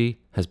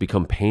technology has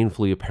become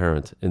painfully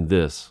apparent in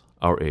this,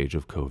 our age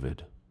of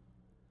COVID.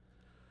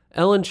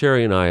 Ellen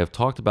Cherry and I have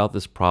talked about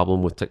this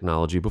problem with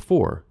technology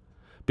before.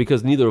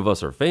 Because neither of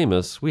us are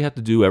famous, we have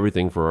to do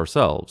everything for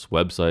ourselves.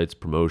 Websites,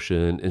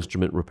 promotion,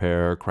 instrument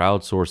repair,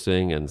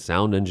 crowdsourcing, and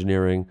sound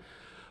engineering.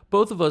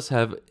 Both of us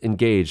have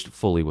engaged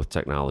fully with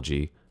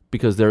technology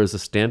because there is a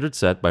standard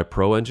set by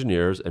pro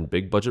engineers and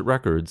big budget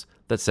records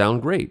that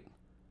sound great,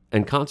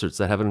 and concerts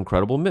that have an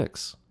incredible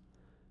mix.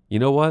 You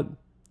know what?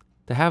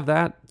 To have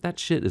that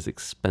shit is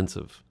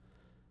expensive.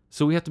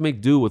 So we have to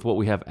make do with what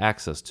we have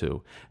access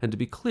to. And to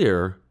be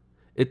clear,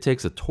 it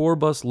takes a tour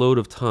bus load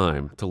of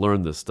time to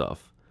learn this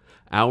stuff.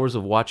 Hours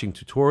of watching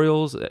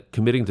tutorials,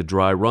 committing to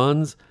dry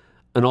runs,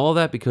 and all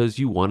that because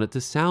you want it to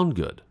sound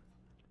good.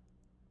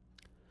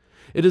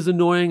 It is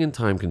annoying and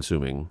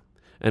time-consuming,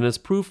 and as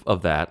proof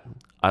of that,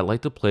 I'd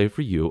like to play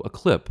for you a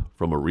clip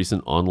from a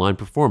recent online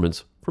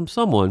performance from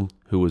someone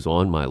who was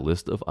on my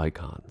list of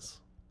icons.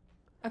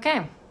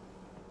 Okay,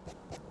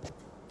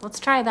 let's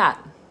try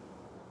that.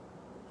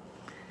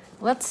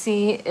 Let's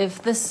see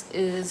if this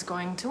is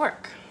going to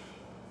work.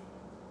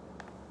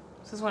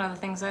 This is one of the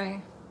things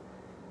I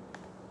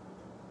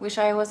wish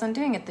I wasn't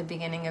doing at the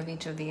beginning of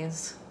each of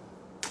these.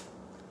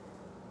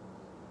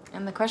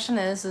 And the question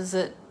is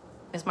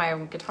my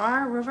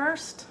guitar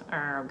reversed?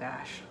 Oh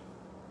gosh.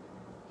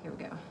 Here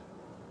we go.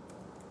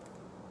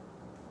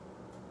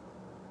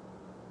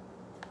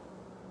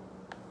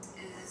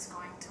 It is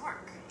going to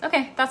work.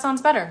 Okay, that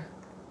sounds better.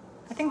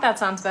 I think that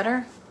sounds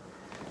better.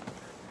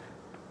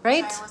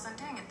 Right? I wasn't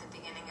doing at the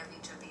beginning of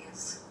each of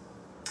these.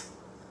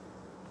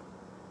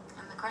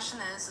 And the question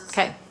is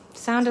okay,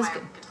 sound is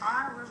good.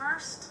 Guitar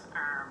reversed?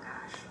 Oh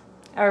gosh.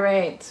 All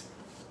right.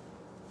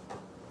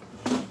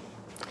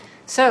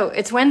 So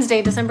it's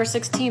Wednesday, December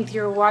 16th.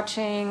 You're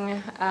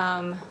watching,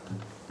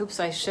 oops,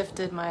 I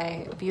shifted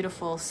my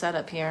beautiful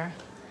setup here.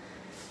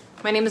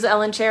 My name is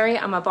Ellen Cherry.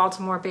 I'm a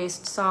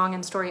Baltimore-based song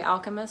and story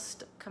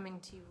alchemist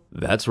coming to you.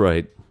 That's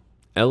right.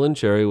 Ellen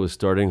Cherry was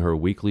starting her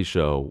weekly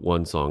show,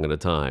 One Song at a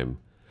Time,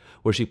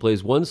 where she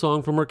plays one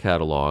song from her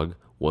catalog,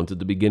 once at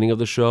the beginning of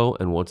the show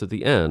and once at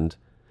the end.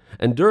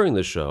 And during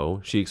the show,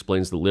 she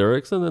explains the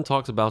lyrics and then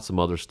talks about some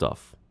other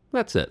stuff.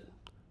 That's it.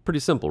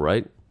 Pretty simple,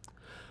 right?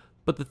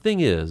 But the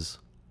thing is,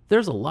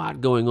 there's a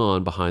lot going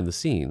on behind the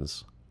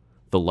scenes.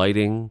 The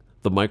lighting,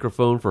 the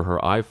microphone for her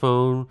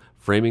iPhone,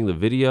 framing the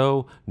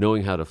video,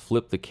 knowing how to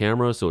flip the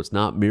camera so it's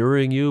not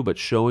mirroring you but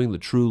showing the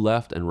true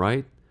left and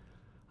right.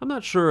 I'm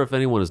not sure if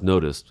anyone has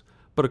noticed,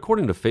 but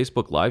according to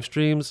Facebook live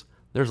streams,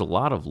 there's a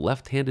lot of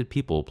left-handed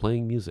people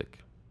playing music.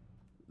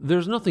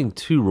 There's nothing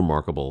too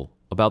remarkable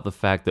about the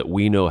fact that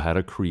we know how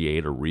to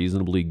create a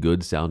reasonably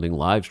good-sounding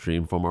live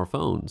stream from our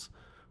phones.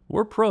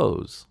 We're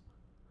pros.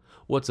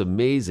 What's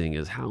amazing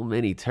is how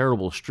many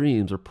terrible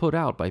streams are put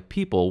out by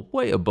people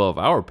way above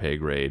our pay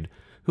grade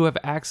who have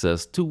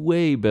access to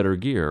way better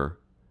gear.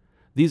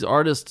 These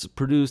artists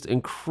produced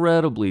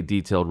incredibly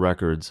detailed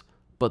records,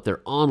 but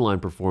their online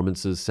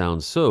performances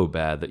sound so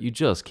bad that you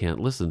just can't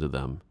listen to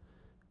them.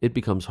 It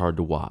becomes hard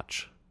to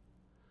watch.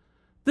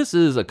 This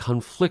is a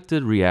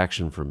conflicted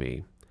reaction for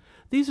me.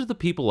 These are the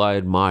people I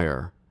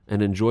admire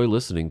and enjoy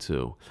listening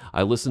to.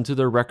 I listen to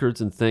their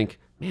records and think,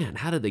 man,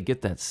 how did they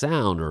get that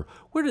sound? Or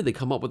where did they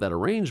come up with that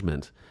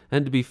arrangement?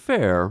 And to be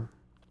fair,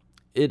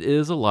 it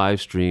is a live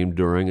stream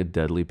during a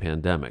deadly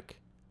pandemic.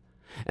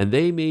 And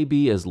they may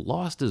be as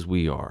lost as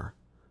we are.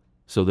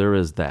 So there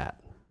is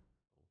that.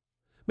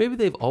 Maybe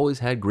they've always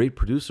had great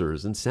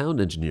producers and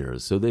sound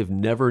engineers, so they've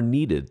never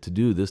needed to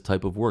do this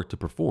type of work to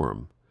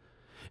perform.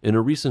 In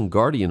a recent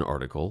Guardian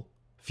article,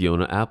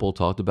 Fiona Apple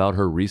talked about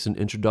her recent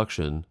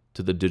introduction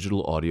to the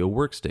digital audio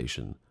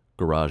workstation,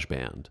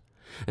 GarageBand,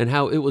 and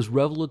how it was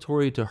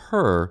revelatory to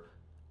her,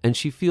 and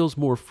she feels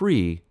more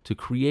free to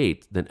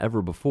create than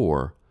ever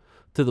before,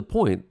 to the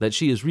point that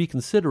she is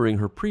reconsidering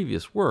her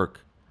previous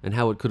work and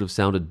how it could have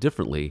sounded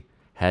differently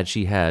had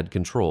she had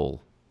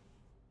control.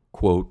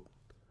 Quote,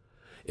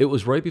 "It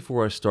was right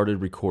before I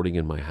started recording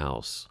in my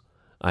house.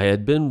 I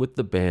had been with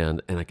the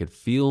band and I could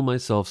feel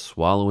myself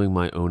swallowing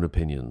my own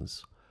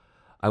opinions.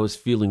 I was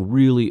feeling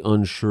really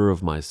unsure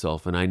of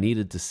myself and I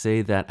needed to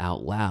say that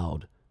out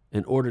loud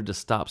in order to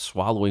stop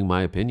swallowing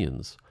my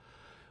opinions.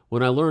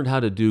 When I learned how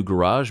to do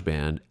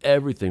GarageBand,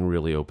 everything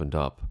really opened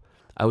up.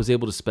 I was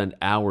able to spend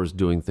hours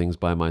doing things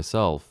by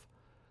myself.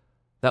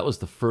 That was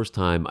the first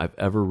time I've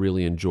ever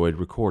really enjoyed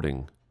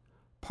recording.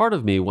 Part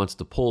of me wants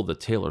to pull the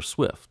Taylor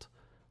Swift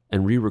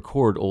and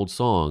re-record old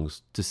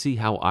songs to see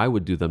how I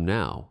would do them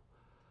now.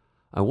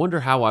 I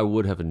wonder how I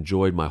would have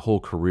enjoyed my whole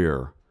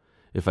career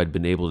if I'd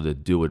been able to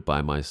do it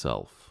by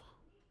myself."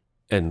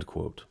 End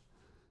quote.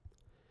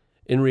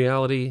 In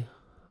reality,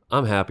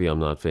 I'm happy I'm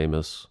not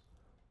famous.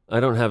 I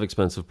don't have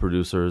expensive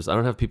producers. I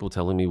don't have people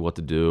telling me what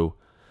to do.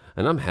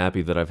 And I'm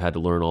happy that I've had to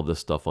learn all this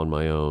stuff on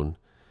my own.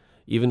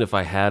 Even if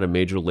I had a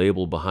major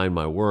label behind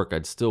my work,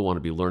 I'd still want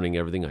to be learning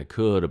everything I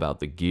could about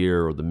the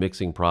gear or the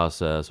mixing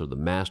process or the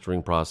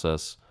mastering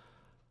process.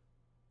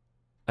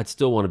 I'd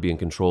still want to be in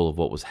control of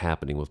what was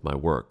happening with my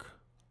work.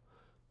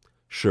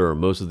 Sure,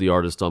 most of the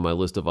artists on my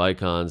list of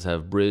icons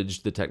have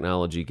bridged the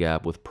technology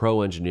gap with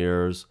pro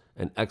engineers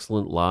and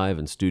excellent live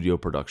and studio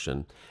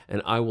production,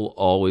 and I will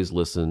always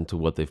listen to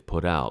what they've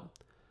put out.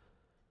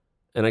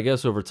 And I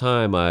guess over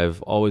time,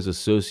 I've always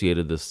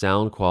associated the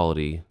sound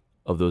quality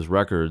of those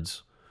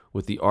records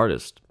with the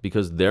artist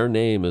because their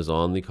name is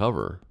on the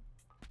cover.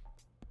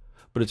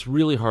 But it's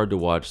really hard to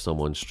watch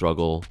someone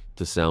struggle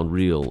to sound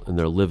real in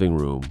their living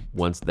room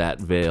once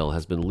that veil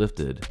has been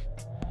lifted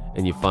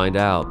and you find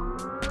out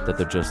that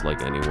they're just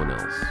like anyone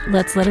else.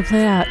 Let's let it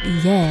play out.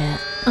 Yeah.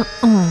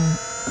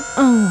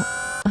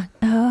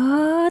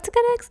 It's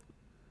gonna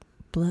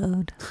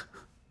explode.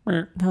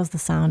 That was the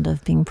sound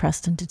of being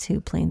pressed into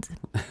two panes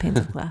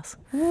of glass.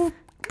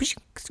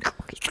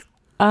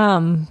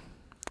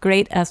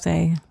 Great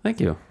essay. Thank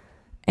you.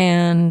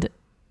 And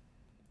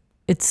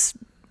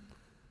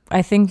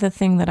I think the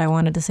thing that I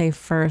wanted to say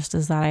first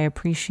is that I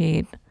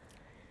appreciate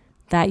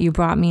that you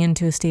brought me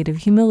into a state of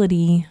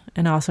humility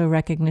and also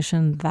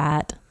recognition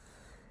that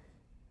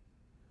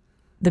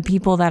the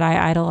people that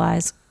I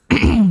idolize,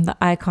 the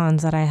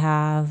icons that I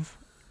have,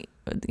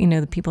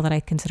 the people that I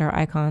consider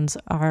icons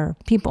are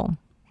people.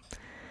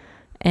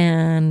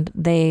 And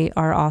they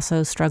are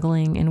also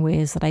struggling in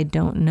ways that I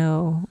don't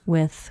know,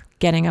 with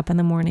getting up in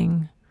the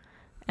morning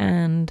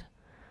and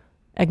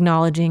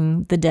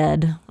acknowledging the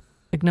dead,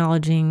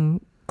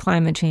 acknowledging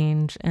climate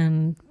change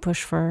and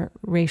push for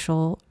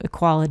racial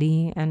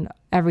equality and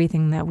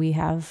everything that we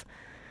have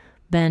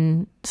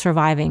been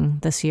surviving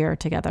this year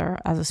together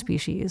as a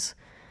species,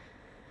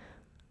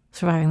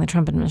 surviving the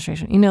Trump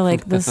administration. You know,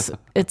 like this,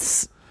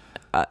 it's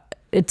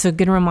a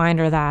good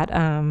reminder that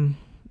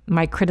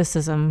my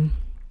criticism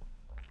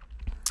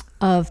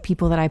of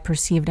people that I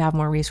perceive to have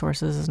more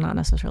resources is not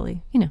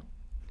necessarily, you know,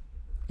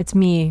 it's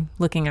me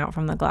looking out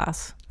from the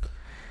glass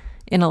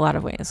in a lot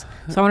of ways.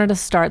 So I wanted to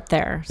start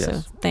there. Yes.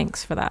 So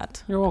thanks for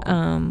that. You're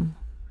welcome.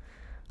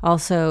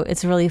 Also,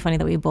 it's really funny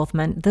that we both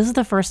this is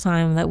the first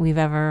time that we've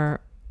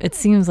ever, it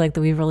seems like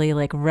that we've really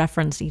like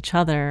referenced each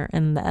other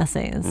in the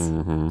essays,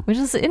 which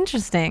is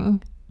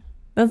interesting.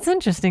 That's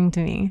interesting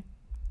to me.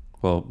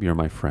 Well, you're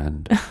my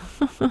friend.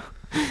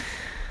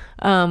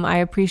 I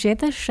appreciate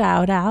the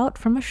shout out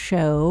from a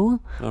show,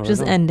 which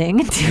is ending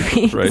in 2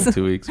 weeks. Right,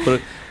 2 weeks.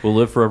 But it will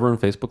live forever on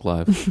Facebook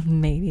Live.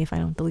 Maybe if I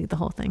don't delete the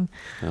whole thing.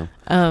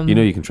 Yeah. You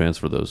know you can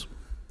transfer those.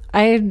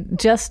 They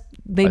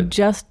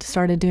just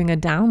started doing a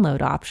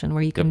download option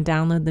where you can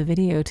download the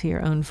video to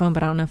your own phone,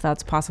 but I don't know if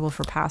that's possible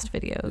for past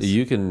videos.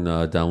 You can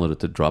download it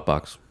to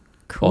Dropbox.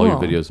 Cool. All your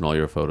videos and all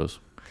your photos.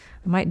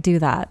 I might do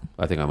that.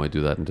 I think I might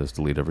do that and just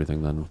delete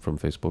everything then from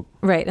Facebook.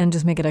 Right, and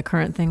just make it a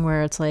current thing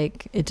where it's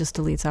like it just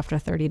deletes after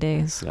 30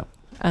 days.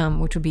 Yeah.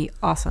 Which would be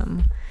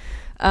awesome.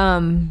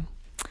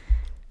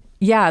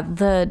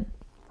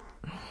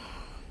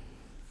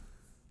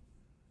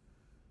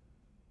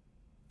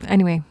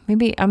 Anyway,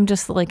 maybe I'm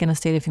just like in a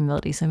state of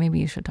humility, so maybe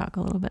you should talk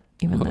a little bit,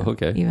 even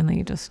though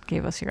you just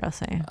gave us your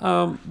essay.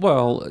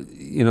 Well,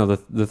 you know,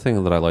 the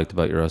thing that I liked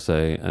about your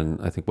essay,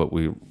 and I think what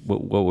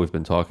we've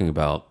been talking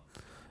about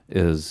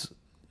is,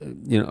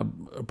 you know,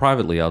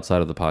 privately outside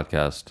of the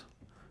podcast,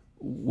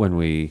 when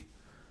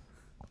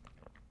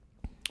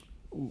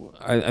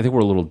I think we're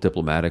a little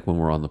diplomatic when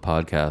we're on the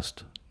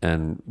podcast,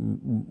 and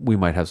we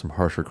might have some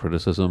harsher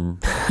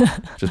criticism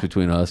just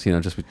between us, you know,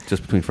 just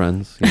between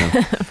friends, you know.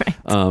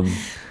 Right.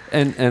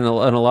 And a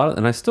lot of,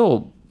 and I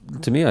still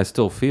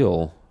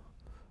feel,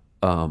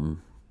 I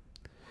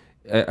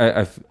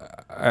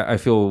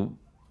feel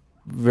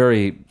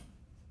very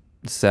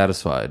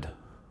satisfied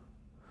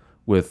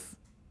with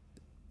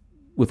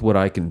what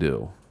I can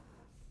do,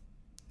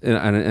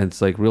 and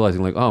it's like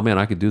realizing like, oh man,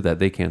 I could do that.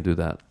 They can't do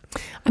that.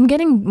 I'm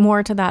getting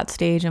more to that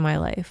stage in my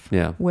life.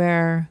 Yeah.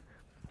 Where,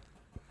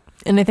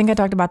 and I think I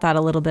talked about that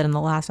a little bit in the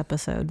last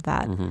episode,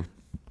 that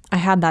I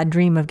had that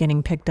dream of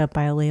getting picked up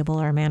by a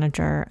label or a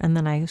manager. And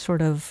then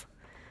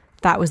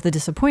that was the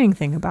disappointing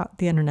thing about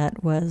the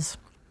internet, was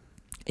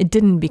it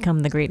didn't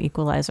become the great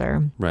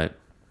equalizer. Right.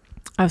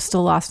 I was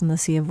still lost in the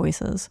sea of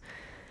voices.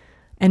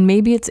 And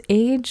maybe it's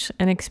age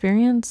and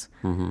experience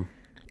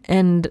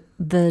and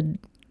the,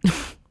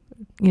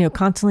 you know,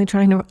 constantly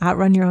trying to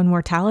outrun your own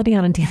mortality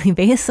on a daily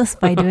basis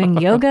by doing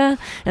yoga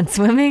and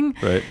swimming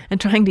and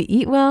trying to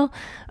eat well,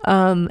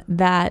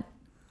 that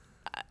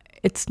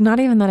it's not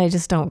even that I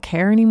just don't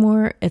care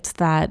anymore. It's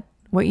that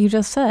what you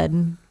just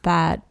said,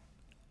 that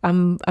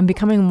I'm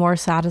becoming more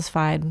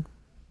satisfied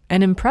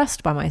and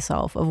impressed by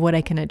myself of what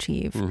I can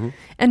achieve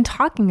and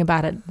talking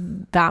about it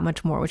that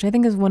much more, which I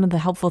think is one of the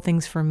helpful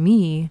things for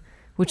me,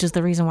 which is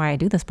the reason why I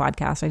do this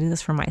podcast. I do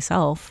this for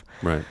myself,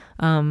 right?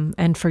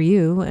 And for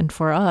you and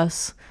for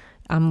us.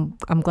 I'm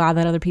glad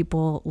that other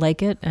people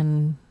like it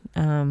and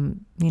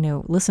you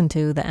know, listen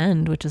to the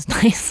end, which is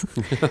nice.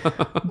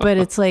 But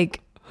it's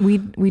like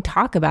we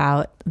talk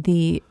about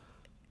the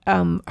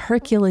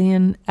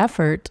Herculean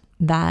effort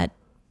that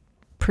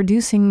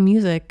producing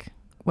music,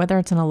 whether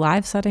it's in a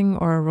live setting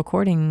or a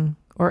recording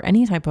or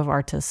any type of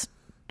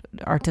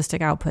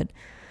artistic output,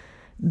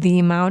 the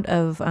amount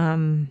of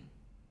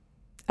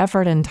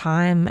effort and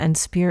time and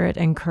spirit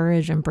and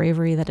courage and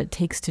bravery that it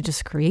takes to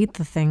just create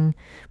the thing,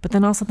 but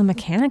then also the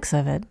mechanics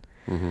of it.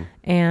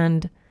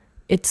 And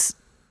it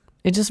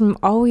just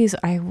always,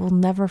 I will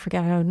never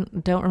forget, I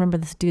don't remember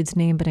this dude's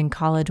name, but in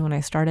college when I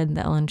started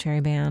the Ellen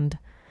Cherry Band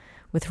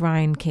with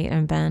Ryan, Kate,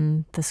 and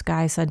Ben, this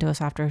guy said to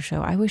us after a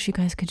show, I wish you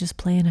guys could just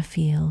play in a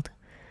field.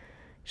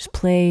 Just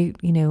play,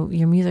 you know,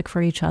 your music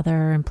for each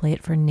other and play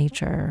it for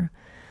nature.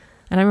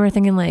 And I remember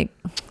thinking like,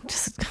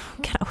 just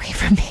get away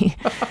from me.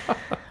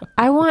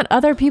 I want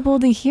other people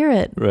to hear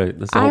it. Right.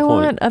 That's the whole point.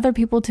 I want other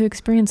people to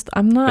experience.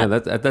 I'm not.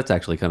 Yeah, that's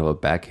actually kind of a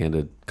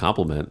backhanded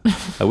compliment.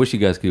 I wish you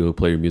guys could go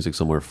play your music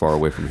somewhere far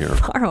away from here.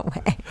 Far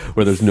away.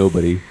 Where there's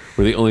nobody,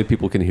 where the only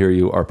people can hear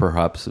you are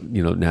perhaps,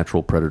 you know,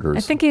 natural predators.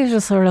 I think he was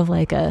just sort of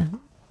like a.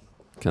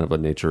 Kind of a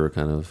nature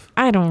kind of.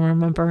 I don't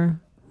remember.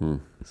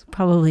 It's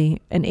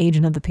probably an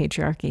agent of the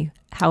patriarchy.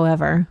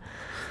 However,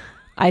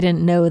 I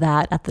didn't know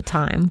that at the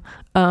time.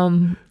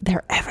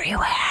 They're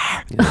everywhere.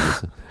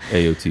 Yeah,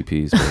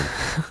 AOTPs.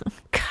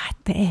 God,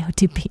 the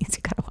AOTPs.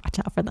 You gotta watch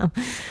out for them.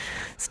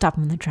 Stop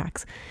them in their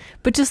tracks.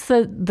 But just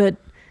the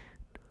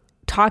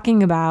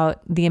talking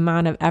about the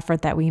amount of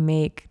effort that we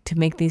make to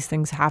make these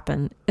things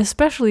happen,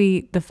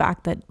 especially the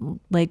fact that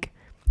like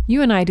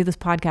you and I do this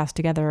podcast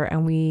together,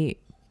 and we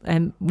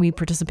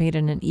participate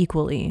in it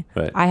equally.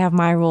 Right. I have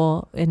my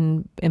role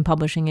in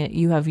publishing it.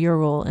 You have your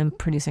role in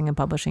producing and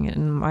publishing it,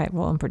 and my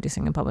role in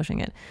producing and publishing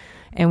it.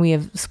 And we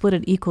have split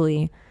it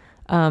equally.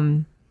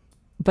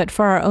 But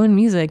for our own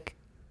music,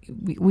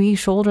 we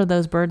shoulder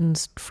those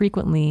burdens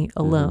frequently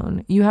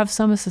alone. You have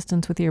some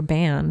assistance with your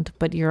band,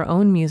 but your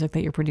own music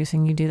that you're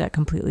producing, you do that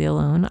completely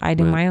alone. I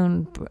do my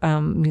own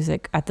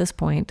music at this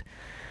point.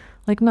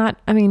 Like you know what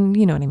I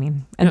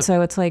mean? And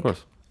so it's like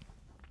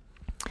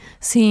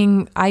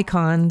seeing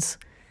icons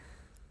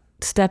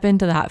step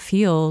into that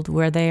field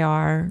where they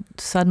are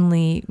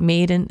suddenly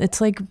made in,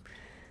 it's like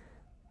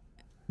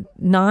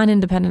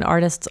non-independent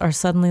artists are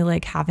suddenly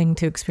like having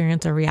to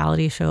experience a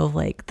reality show of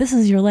like, this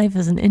is your life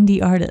as an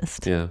indie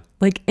artist. Yeah.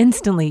 Like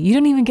instantly. You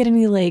don't even get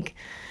any like,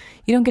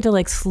 you don't get to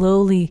like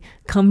slowly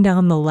come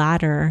down the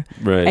ladder.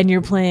 Right. And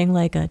you're playing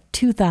like a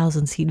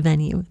 2,000 seat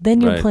venue.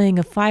 Then you're playing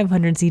a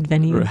 500 seat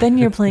venue. Right. Then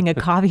you're playing a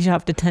coffee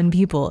shop to 10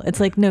 people. It's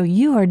like, no,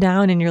 you are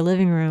down in your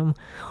living room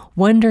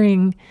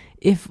wondering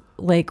if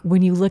like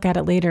when you look at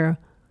it later,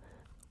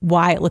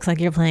 why it looks like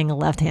you're playing a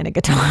left-handed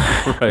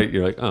guitar. Right.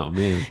 You're like, oh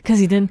man.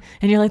 Because you didn't,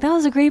 and you're like, that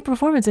was a great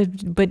performance.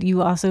 But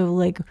you also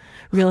like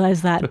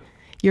realize that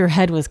your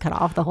head was cut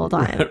off the whole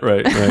time.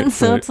 Right.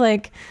 So it's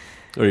like,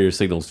 or your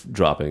signal's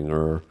dropping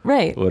or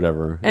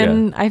whatever.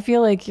 And I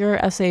feel like your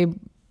essay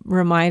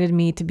reminded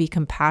me to be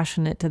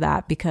compassionate to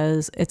that,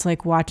 because it's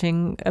like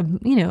watching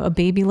a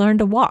baby learn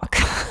to walk.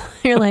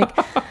 You're like,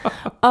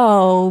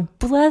 oh,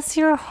 bless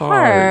your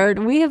heart.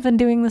 We have been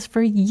doing this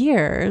for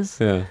years.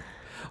 Yeah.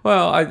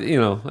 Well,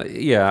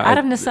 out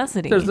of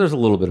necessity. There's a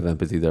little bit of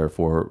empathy there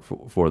for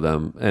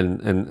them,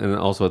 and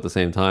also at the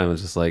same time,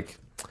 it's just like,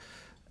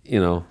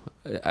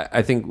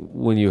 I think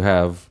when you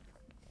have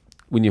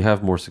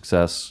more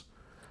success,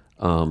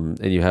 and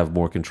you have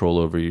more control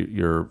over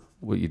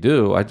what you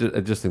do, I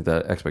just think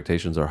that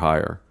expectations are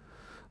higher.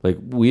 Like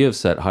we have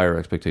set higher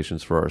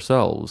expectations for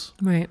ourselves,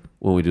 right,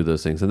 when we do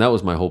those things, and that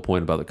was my whole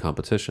point about the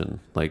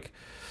competition. Like,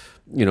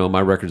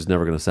 my record's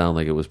never going to sound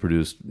like it was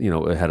produced.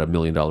 It had $1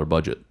 million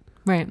budget.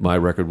 Right. My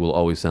record will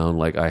always sound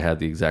like I had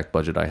the exact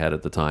budget I had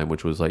at the time,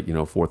 which was like,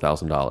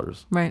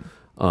 $4,000. Right.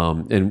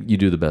 And you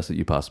do the best that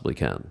you possibly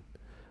can.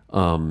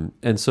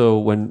 And so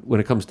when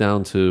it comes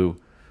down to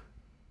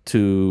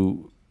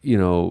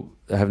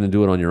having to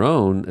do it on your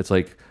own, it's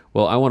like,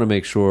 well, I want to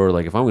make sure,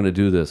 like, if I'm going to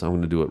do this, I'm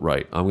going to do it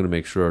right. I'm going to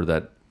make sure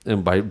that,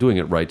 and by doing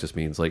it right just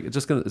means like,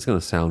 it's going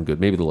to sound good.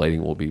 Maybe the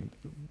lighting will be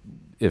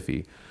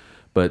iffy,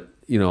 but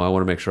I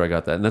want to make sure I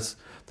got that. And that's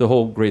the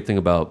whole great thing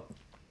about,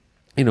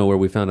 where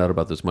we found out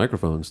about those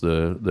microphones,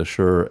 the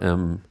Shure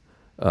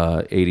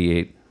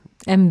MV88.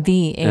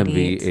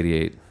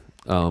 MV88.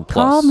 Plus.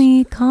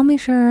 Call me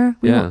Shure.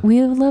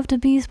 We would love to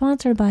be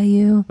sponsored by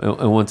you.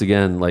 And once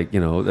again, like,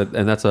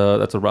 and that's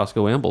a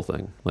Roscoe Amble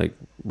thing. Like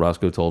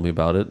Roscoe told me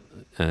about it,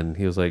 and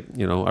he was like,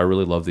 I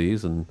really love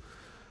these, and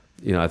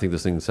I think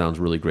this thing sounds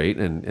really great.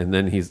 And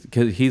then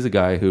he's a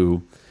guy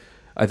who,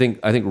 I think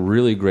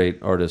really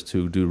great artists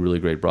who do really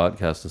great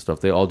broadcasts and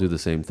stuff, they all do the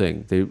same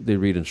thing. They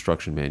read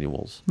instruction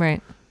manuals.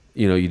 Right.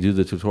 You do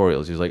the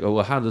tutorials. He's like, oh,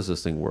 well, how does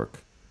this thing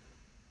work?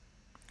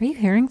 Are you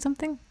hearing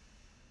something?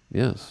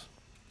 Yes.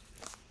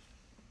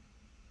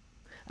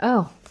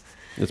 Oh.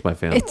 It's my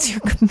fan. It's your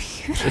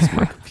computer. It's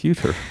my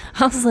computer.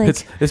 I was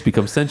like... It's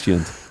become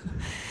sentient.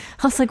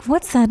 I was like,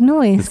 what's that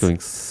noise? It's going...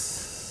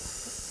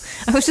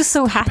 I was just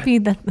so happy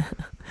that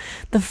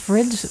the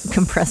fridge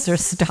compressor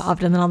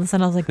stopped, and then all of a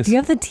sudden I was like, do you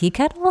have the tea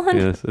kettle on?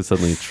 Yes, it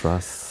suddenly,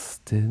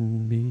 trust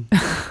in me.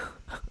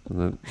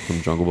 From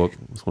Jungle Book.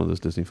 It's one of those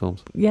Disney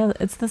films. Yeah,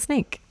 it's the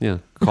snake. Yeah.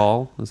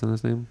 Call, is that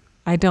his name?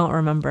 I don't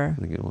remember.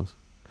 I think it was.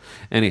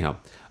 Anyhow,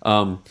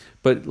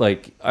 but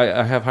like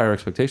I have higher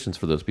expectations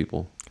for those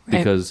people,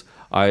 because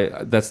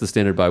that's the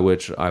standard by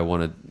which I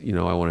want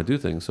to do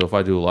things. So if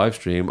I do a live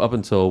stream, up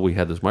until we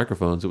had those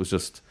microphones, it was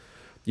just,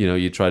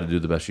 you try to do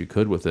the best you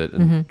could with it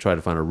and try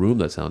to find a room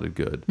that sounded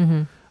good.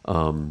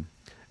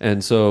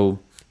 And so,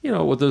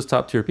 with those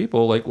top tier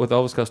people, like with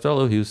Elvis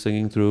Costello, he was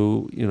singing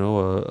through,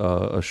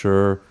 a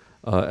Shure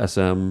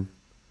SM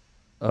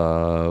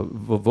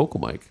vocal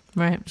mic,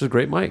 right? Which is a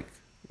great mic,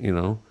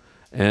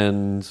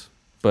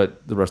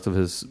 but the rest of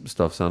his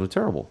stuff sounded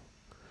terrible.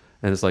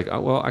 And it's like,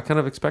 well, I kind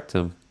of expect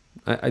him.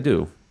 I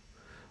do.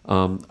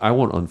 I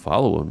won't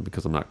unfollow him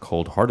because I'm not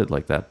cold-hearted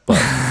like that.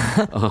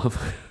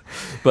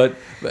 But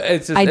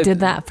it's just, I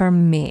did that for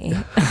me.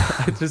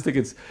 I just think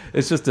it's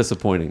just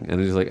disappointing. And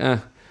it's like, eh.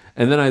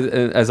 And then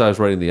as I was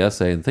writing the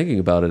essay and thinking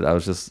about it, I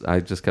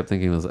just kept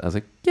thinking, I was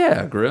like,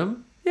 yeah,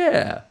 Grim,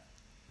 yeah,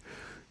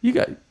 you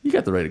got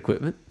the right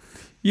equipment.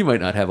 You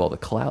might not have all the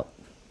clout,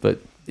 but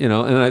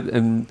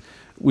and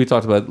we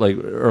talked about, like,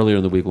 earlier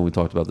in the week when we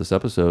talked about this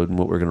episode and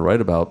what we're going to write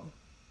about.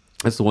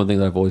 That's the one thing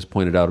that I've always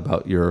pointed out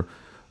about your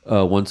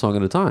One Song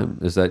at a Time,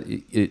 is that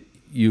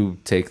you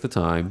take the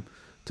time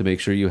to make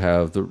sure you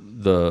have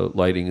the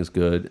lighting is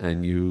good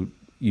and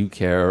you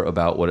care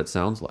about what it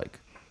sounds like.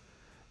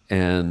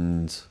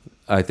 And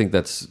I think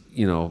that's,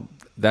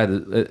 that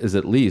is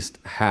at least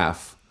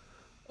half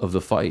of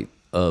the fight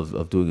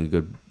of doing a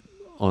good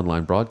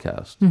online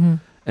broadcast, and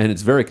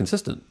it's very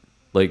consistent.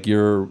 Like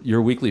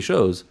your weekly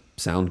shows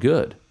sound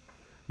good.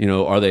 You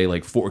know, are they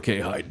like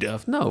 4K high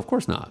def? No, of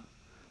course not.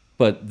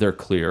 But they're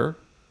clear.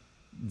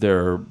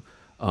 There's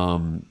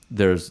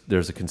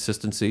a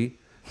consistency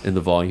in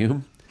the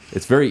volume.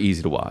 It's very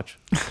easy to watch.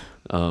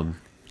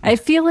 I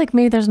feel like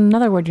maybe there's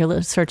another word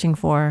you're searching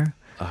for.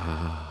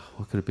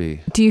 What could it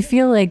be? Do you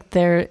feel like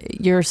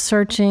you're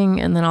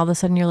searching and then all of a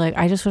sudden you're like,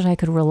 I just wish I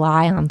could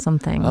rely on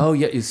something? Oh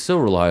yeah, it's so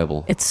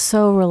reliable. It's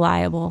so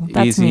reliable.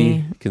 That's easy,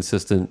 me.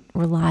 consistent,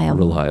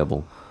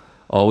 Reliable.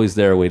 Always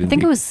there waiting. I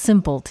think it was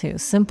simple too,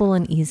 simple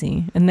and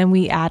easy, and then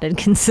we added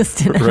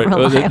consistent and right.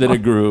 reliable. Then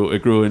it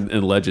grew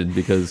in legend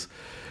because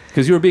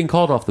you were being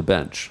called off the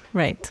bench.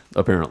 Right.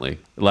 Apparently,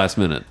 last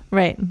minute.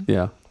 Right.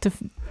 Yeah. To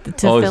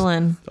always, fill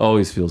in.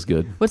 Always feels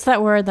good. What's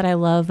that word that I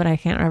love, but I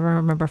can't ever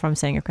remember if I'm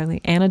saying it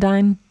correctly?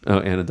 Anodyne? Oh,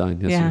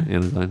 anodyne. Yes, Yeah.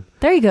 Anodyne.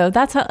 There you go.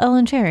 That's how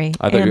Ellen Cherry.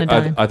 I thought you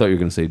Anodyne. were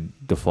going to say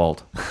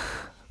default,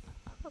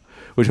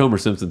 which Homer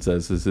Simpson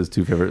says is his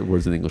two favorite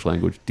words in the English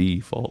language.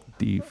 Default.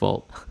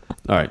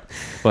 All right.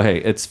 Well, hey,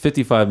 it's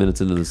 55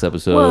 minutes into this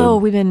episode. Whoa,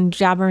 we've been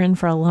jabbering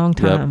for a long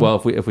time. Yeah.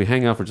 Well, if we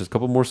hang out for just a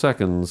couple more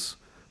seconds.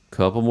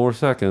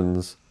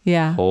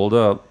 Yeah. Hold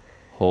up.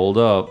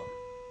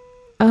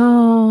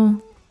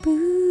 Oh.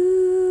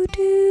 Boo,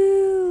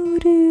 doo,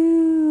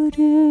 doo,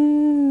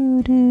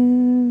 doo,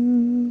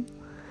 doo.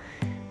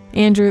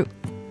 Andrew,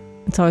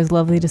 it's always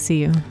lovely to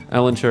see you.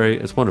 Ellen Cherry,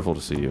 it's wonderful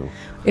to see you.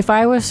 If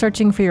I was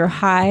searching for your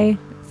high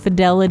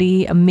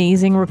fidelity,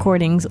 amazing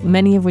recordings,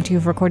 many of which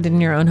you've recorded in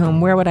your own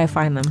home, where would I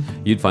find them?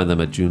 You'd find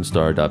them at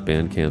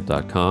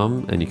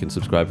junestar.bandcamp.com, and you can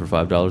subscribe for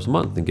 $5 a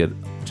month and get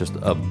just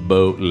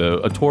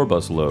a tour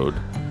bus load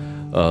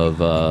of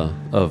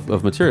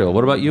material.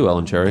 What about you,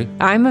 Ellen Cherry?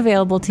 I'm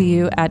available to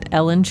you at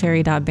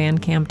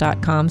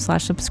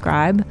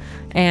ellencherry.bandcamp.com/subscribe,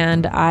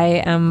 and I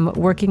am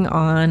working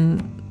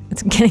on.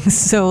 It's getting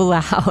so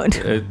loud.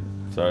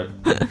 Sorry.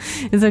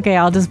 It's okay.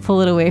 I'll just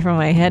pull it away from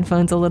my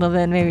headphones a little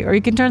bit, maybe, or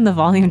you can turn the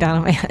volume down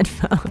on my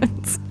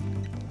headphones.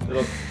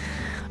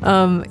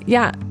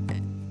 Yeah,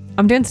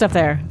 I'm doing stuff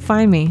there.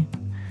 Find me.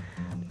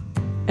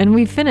 And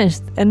we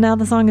finished, and now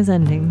the song is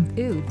ending.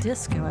 Ooh,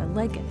 disco. I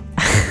like it.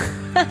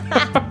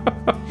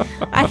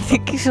 I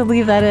think you should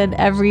leave that in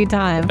every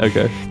time.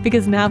 Okay.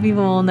 Because now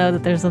people will know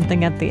that there's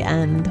something at the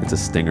end. It's a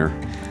stinger.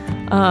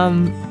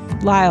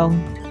 Lyle,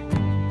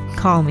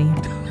 call me.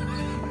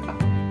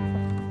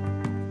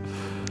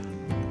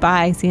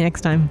 Bye. See you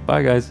next time.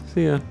 Bye, guys.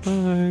 See ya.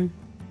 Bye.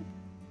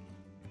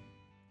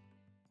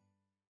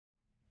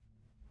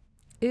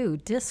 Ooh,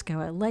 disco.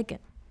 I like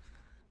it.